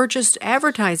it had purchased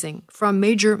advertising from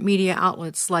major media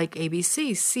outlets like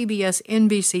ABC, CBS,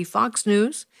 NBC, Fox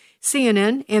News,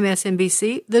 CNN,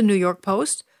 MSNBC, The New York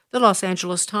Post, The Los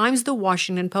Angeles Times, The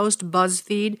Washington Post,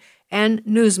 BuzzFeed, and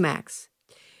Newsmax,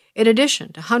 in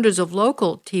addition to hundreds of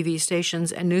local TV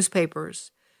stations and newspapers.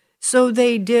 So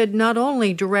they did not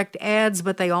only direct ads,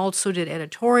 but they also did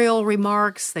editorial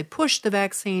remarks. They pushed the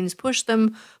vaccines, pushed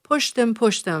them,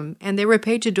 and they were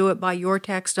paid to do it by your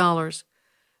tax dollars.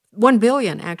 $1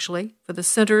 billion, actually, for the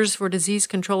Centers for Disease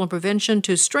Control and Prevention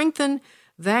to strengthen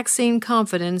vaccine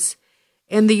confidence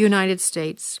in the United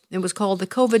States. It was called the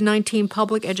COVID-19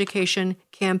 Public Education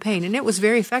Campaign, and it was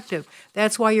very effective.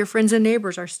 That's why your friends and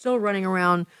neighbors are still running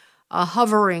around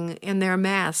hovering in their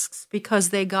masks, because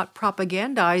they got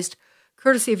propagandized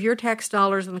courtesy of your tax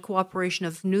dollars and the cooperation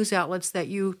of news outlets that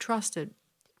you trusted.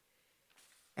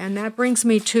 And that brings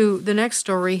me to the next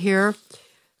story here.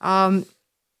 I'll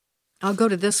go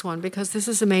to this one because this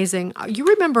is amazing. You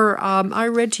remember I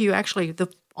read to you actually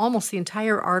almost the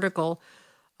entire article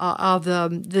of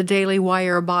the Daily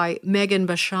Wire by Megan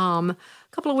Basham a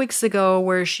couple of weeks ago,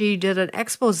 where she did an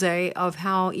expose of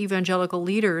how evangelical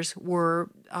leaders were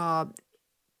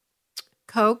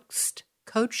coaxed,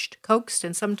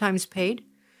 and sometimes paid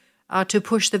to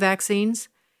push the vaccines.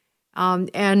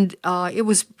 And it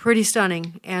was pretty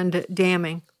stunning and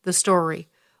damning, the story.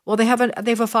 Well, they have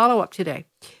a follow-up today.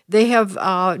 They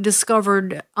have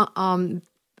discovered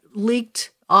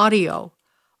leaked audio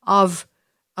of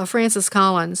Francis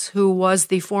Collins, who was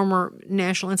the former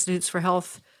National Institutes for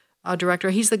Health director.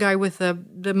 He's the guy with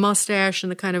the mustache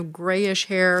and the kind of grayish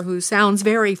hair who sounds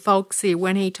very folksy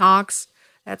when he talks.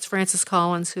 That's Francis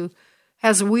Collins, who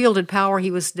has wielded power.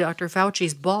 He was Dr.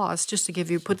 Fauci's boss, just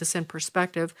to put this in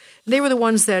perspective. They were the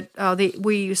ones that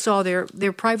we saw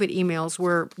their private emails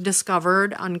were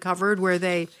uncovered, where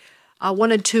they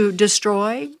wanted to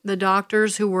destroy the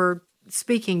doctors who were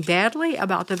speaking badly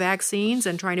about the vaccines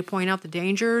and trying to point out the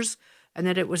dangers and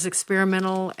that it was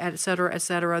experimental, et cetera, et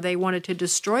cetera. They wanted to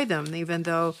destroy them, even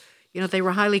though they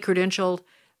were highly credentialed,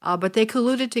 but they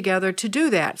colluded together to do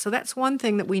that. So that's one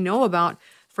thing that we know about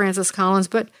Francis Collins.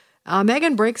 But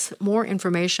Megan breaks more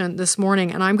information this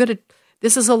morning, and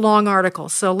this is a long article,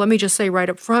 so let me just say right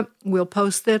up front, we'll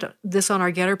post this on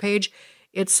our Getter page.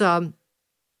 It's the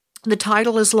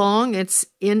title is long. It's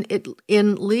in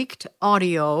leaked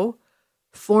audio.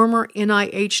 Former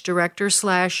NIH director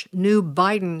 / new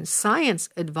Biden science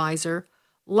advisor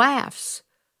laughs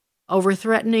over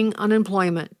threatening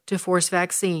unemployment to force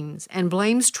vaccines and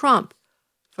blames Trump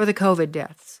for the COVID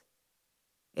deaths.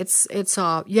 It's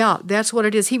that's what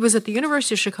it is. He was at the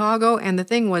University of Chicago, and the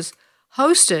thing was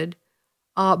hosted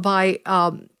by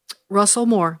Russell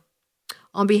Moore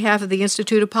on behalf of the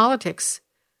Institute of Politics,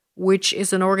 which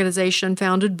is an organization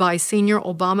founded by senior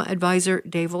Obama advisor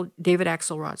David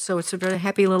Axelrod. So it's a very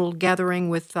happy little gathering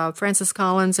with Francis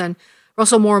Collins and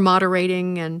Russell Moore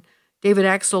moderating, and David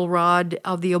Axelrod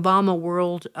of the Obama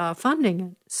world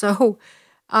funding. So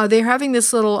they're having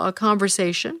this little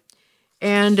conversation,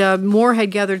 and Moore had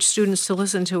gathered students to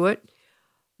listen to it.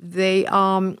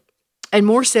 And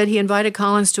Moore said he invited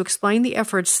Collins to explain the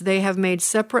efforts they have made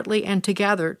separately and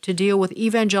together to deal with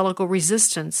evangelical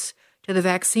resistance to the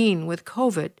vaccine with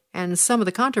COVID and some of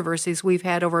the controversies we've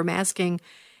had over masking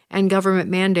and government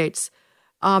mandates.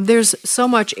 There's so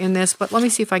much in this, but let me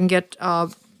see if I can get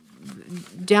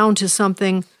down to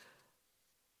something.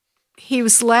 He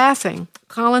was laughing.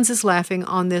 Collins is laughing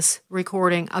on this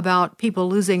recording about people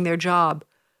losing their job.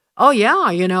 Oh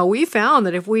yeah, we found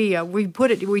that if we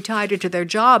tied it to their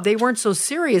job, they weren't so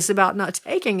serious about not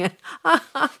taking it.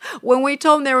 When we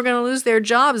told them they were going to lose their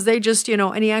jobs, they just,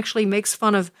 and he actually makes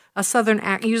fun of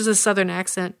he uses a Southern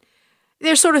accent.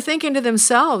 They're sort of thinking to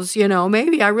themselves,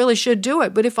 maybe I really should do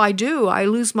it, but if I do, I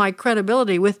lose my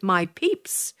credibility with my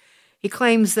peeps. He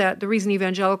claims that the reason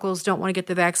evangelicals don't want to get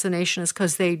the vaccination is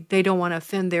because they don't want to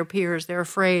offend their peers. They're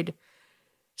afraid.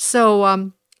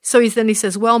 So he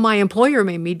says, well, my employer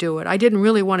made me do it. I didn't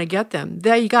really want to get them.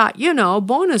 They got,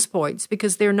 bonus points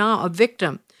because they're now a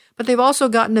victim. But they've also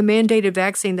gotten a mandated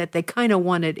vaccine that they kind of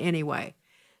wanted anyway.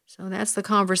 So that's the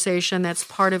conversation. That's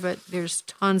part of it. There's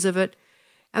tons of it.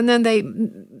 And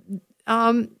then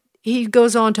he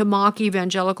goes on to mock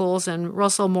evangelicals, and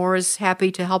Russell Moore is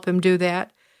happy to help him do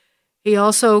that. He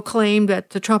also claimed that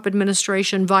the Trump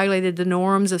administration violated the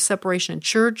norms of separation of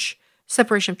church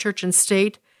and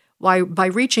state, by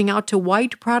reaching out to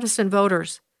white Protestant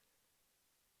voters.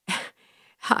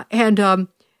 And, of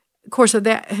course,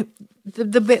 that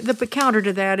the counter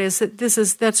to that is that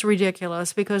that's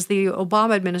ridiculous, because the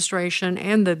Obama administration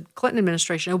and the Clinton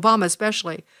administration, Obama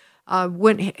especially,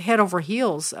 went head over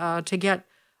heels to get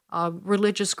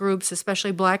religious groups,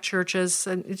 especially black churches,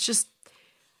 and it's just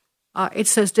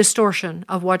it's a distortion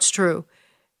of what's true.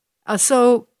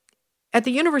 So at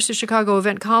the University of Chicago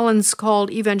event, Collins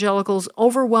called evangelicals'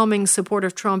 overwhelming support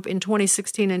of Trump in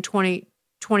 2016 and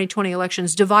 2020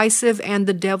 elections divisive and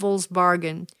the devil's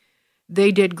bargain.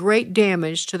 They did great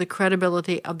damage to the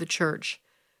credibility of the church.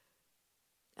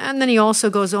 And then he also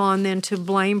goes on then to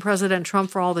blame President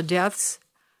Trump for all the deaths,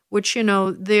 which,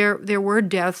 there were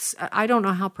deaths. I don't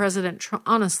know how President Trump,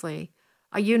 honestly,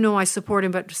 I support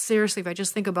him, but seriously, if I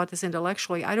just think about this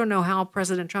intellectually, I don't know how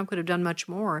President Trump could have done much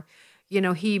more.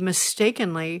 He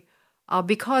mistakenly,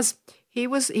 because he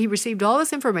received all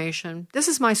this information. This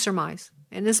is my surmise,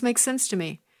 and this makes sense to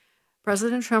me.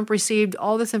 President Trump received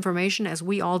all this information, as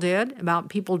we all did, about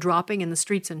people dropping in the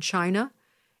streets in China,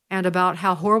 and about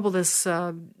how horrible this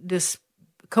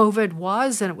COVID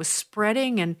was, and it was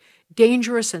spreading and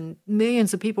dangerous, and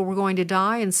millions of people were going to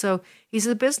die. And so he's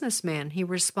a businessman. He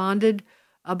responded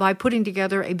by putting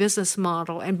together a business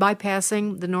model and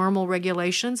bypassing the normal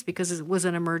regulations because it was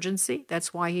an emergency.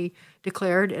 That's why he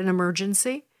declared an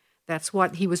emergency. That's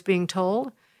what he was being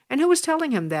told. And who was telling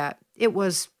him that? It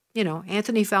was,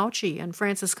 Anthony Fauci and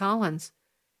Francis Collins.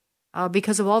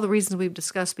 Because of all the reasons we've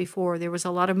discussed before, there was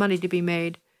a lot of money to be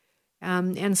made.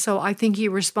 And so I think he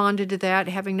responded to that,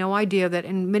 having no idea that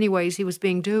in many ways he was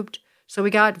being duped. So we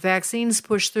got vaccines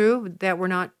pushed through that were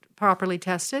not properly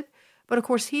tested. But, of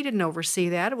course, he didn't oversee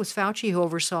that. It was Fauci who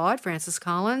oversaw it, Francis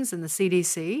Collins and the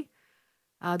CDC.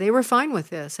 They were fine with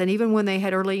this. And even when they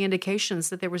had early indications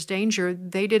that there was danger,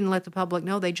 they didn't let the public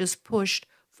know. They just pushed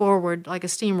forward like a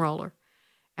steamroller.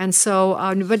 And so,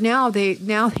 but now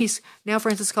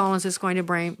Francis Collins is going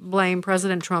to blame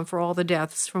President Trump for all the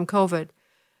deaths from COVID.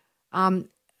 I'm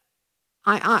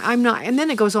not. And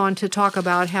then it goes on to talk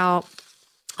about how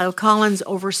Collins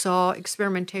oversaw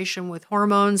experimentation with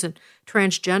hormones and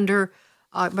transgender,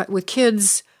 but with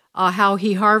kids, how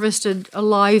he harvested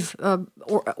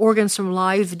organs from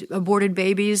live aborted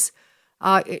babies,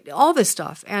 all this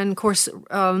stuff. And of course,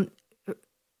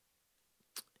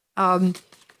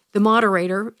 the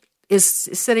moderator is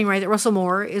sitting right there. Russell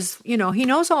Moore is, he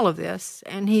knows all of this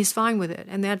and he's fine with it.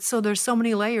 And so there's so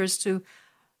many layers to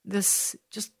this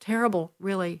just terrible,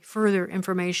 really, further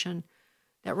information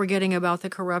that we're getting about the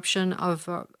corruption of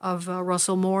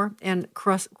Russell Moore and,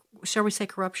 shall we say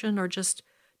corruption or just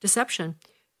deception?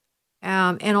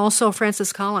 And also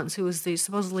Francis Collins, who is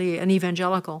supposedly an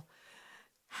evangelical.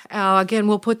 Again,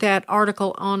 we'll put that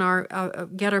article on our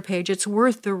Getter page. It's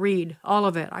worth the read, all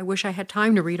of it. I wish I had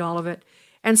time to read all of it.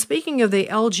 And speaking of the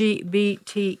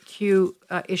LGBTQ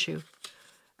issue,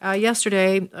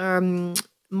 yesterday,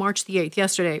 March the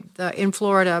 8th, in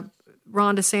Florida,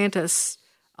 Ron DeSantis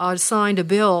signed a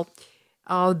bill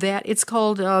that it's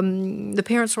called the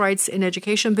Parents' Rights in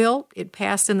Education Bill. It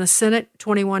passed in the Senate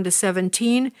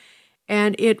 21-17,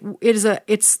 and it's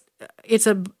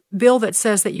a bill that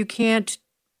says that you can't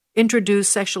introduce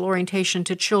sexual orientation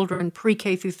to children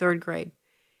pre-K through third grade.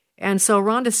 And so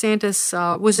Ron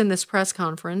DeSantis was in this press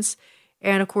conference,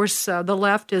 and of course the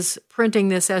left is printing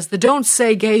this as the Don't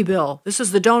Say Gay bill. This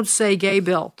is the Don't Say Gay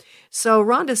bill. So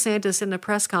Ron DeSantis in the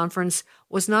press conference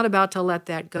was not about to let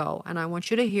that go. And I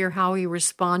want you to hear how he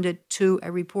responded to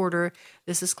a reporter.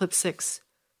 This is clip 6.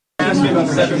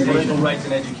 7 parental rights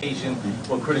in education,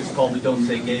 what critics call the Don't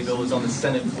Say Gay bill, is on the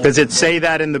Senate floor. Does it say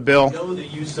that in the bill? I know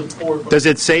that you support. Does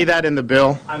it say that in the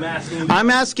bill? I'm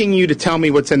asking you to tell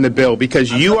me what's in the bill,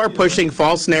 because you are pushing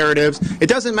false narratives. It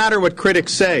doesn't matter what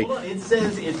critics say. Hold on. It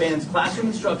says it bans classroom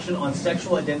instruction on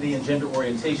sexual identity and gender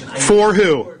orientation. For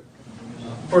who?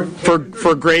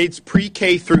 For grades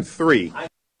pre-K through 3.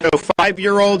 So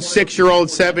 5-year-olds,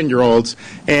 6-year-olds, 7-year-olds.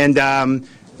 And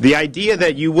the idea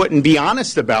that you wouldn't be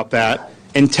honest about that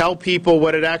and tell people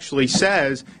what it actually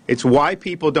says, it's why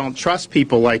people don't trust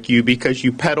people like you, because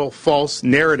you peddle false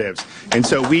narratives. And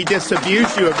so we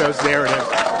disabuse you of those narratives.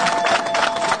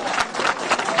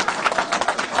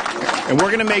 And we're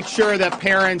going to make sure that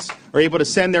parents are able to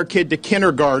send their kid to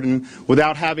kindergarten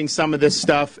without having some of this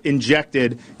stuff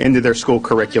injected into their school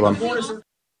curriculum.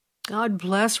 God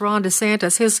bless Ron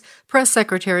DeSantis. His press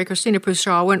secretary, Christina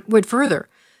Pushaw, went further.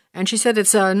 And she said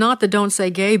it's not the Don't Say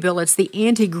Gay bill, it's the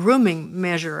anti-grooming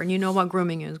measure. And you know what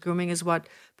grooming is. Grooming is what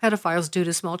pedophiles do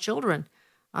to small children.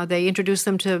 They introduce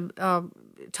them to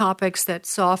topics that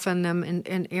soften them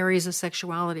in areas of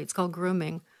sexuality. It's called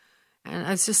grooming. And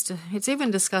it's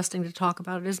even disgusting to talk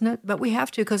about it, isn't it? But we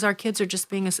have to, because our kids are just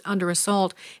being under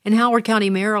assault. In Howard County,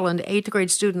 Maryland, 8th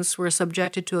grade students were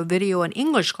subjected to a video in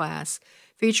English class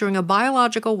featuring a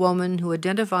biological woman who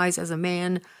identifies as a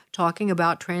man talking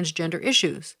about transgender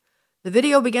issues. The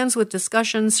video begins with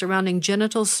discussions surrounding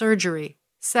genital surgery,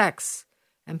 sex,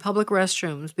 and public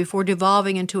restrooms before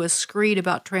devolving into a screed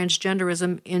about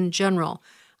transgenderism in general.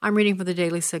 I'm reading from the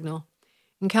Daily Signal.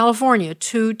 In California,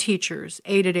 2 teachers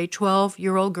aided a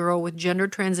 12-year-old girl with gender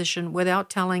transition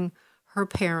without telling her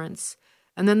parents,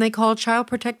 and then they called Child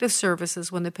Protective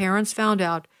Services when the parents found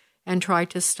out and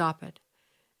tried to stop it.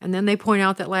 And then they point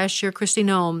out that last year, Kristi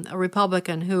Noem, a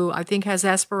Republican who I think has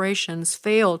aspirations,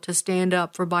 failed to stand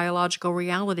up for biological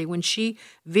reality when she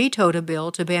vetoed a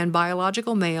bill to ban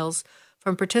biological males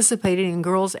from participating in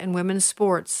girls' and women's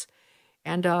sports.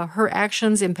 And her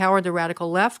actions empowered the radical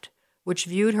left, which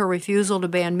viewed her refusal to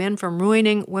ban men from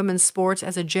ruining women's sports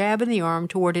as a jab in the arm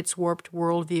toward its warped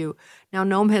worldview. Now,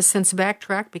 Noem has since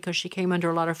backtracked because she came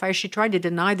under a lot of fire. She tried to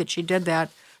deny that she did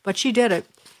that, but she did it.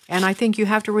 And I think you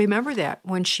have to remember that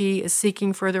when she is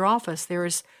seeking further office. There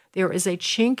is a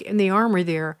chink in the armor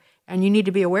there, and you need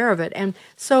to be aware of it. And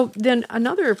so then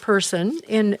another person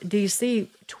in D.C.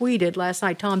 tweeted last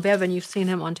night, Tom Bevan, you've seen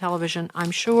him on television,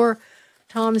 I'm sure.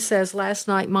 Tom says, last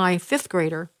night my 5th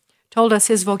grader told us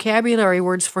his vocabulary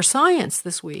words for science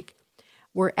this week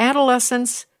were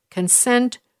adolescence,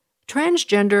 consent,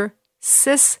 transgender,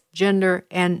 cisgender,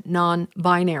 and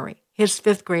non-binary. His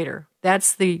 5th grader.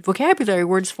 That's the vocabulary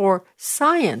words for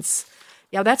science.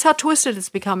 Yeah, that's how twisted it's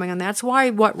becoming, and that's why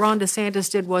what Ron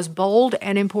DeSantis did was bold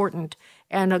and important.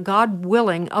 And God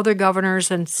willing, other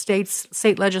governors and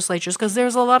state legislatures, because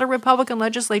there's a lot of Republican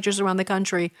legislatures around the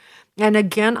country. And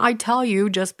again, I tell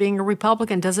you, just being a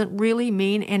Republican doesn't really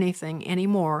mean anything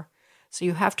anymore. So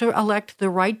you have to elect the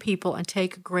right people and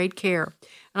take great care.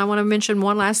 And I want to mention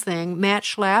one last thing. Matt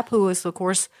Schlapp, who is, of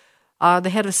course, the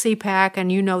head of CPAC,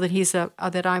 and you know that he's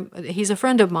a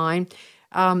friend of mine.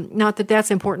 Not that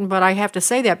that's important, but I have to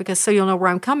say that because so you'll know where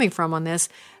I'm coming from on this.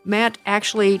 Matt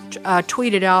actually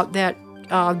tweeted out that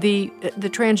the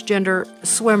transgender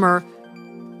swimmer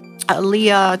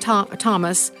Leah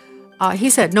Thomas, he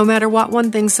said, no matter what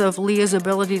one thinks of Leah's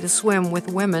ability to swim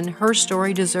with women, her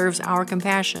story deserves our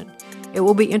compassion. It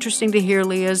will be interesting to hear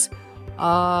Leah's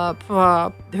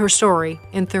her story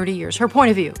in 30 years, her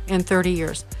point of view in 30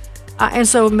 years. And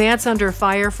so Matt's under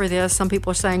fire for this. Some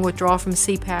people are saying withdraw from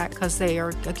CPAC because they are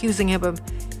accusing him of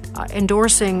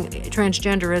endorsing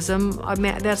transgenderism.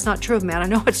 Matt, that's not true of Matt. I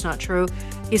know it's not true.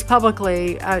 He's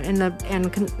publicly, and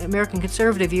American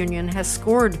Conservative Union has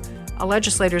scored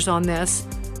legislators on this.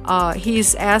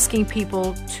 He's asking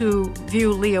people to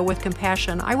view Leah with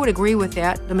compassion. I would agree with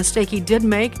that. The mistake he did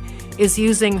make is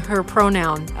using her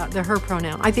pronoun, the her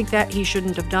pronoun. I think that he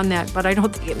shouldn't have done that, but I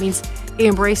don't think it means he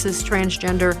embraces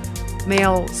transgender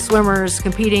male swimmers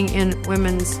competing in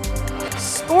women's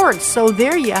sports. So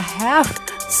there you have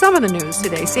some of the news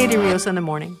today. Sandy Rios in the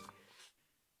morning.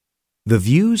 The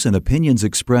views and opinions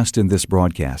expressed in this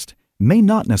broadcast may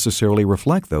not necessarily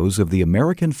reflect those of the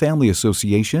American Family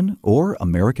Association or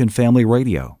American Family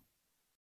Radio.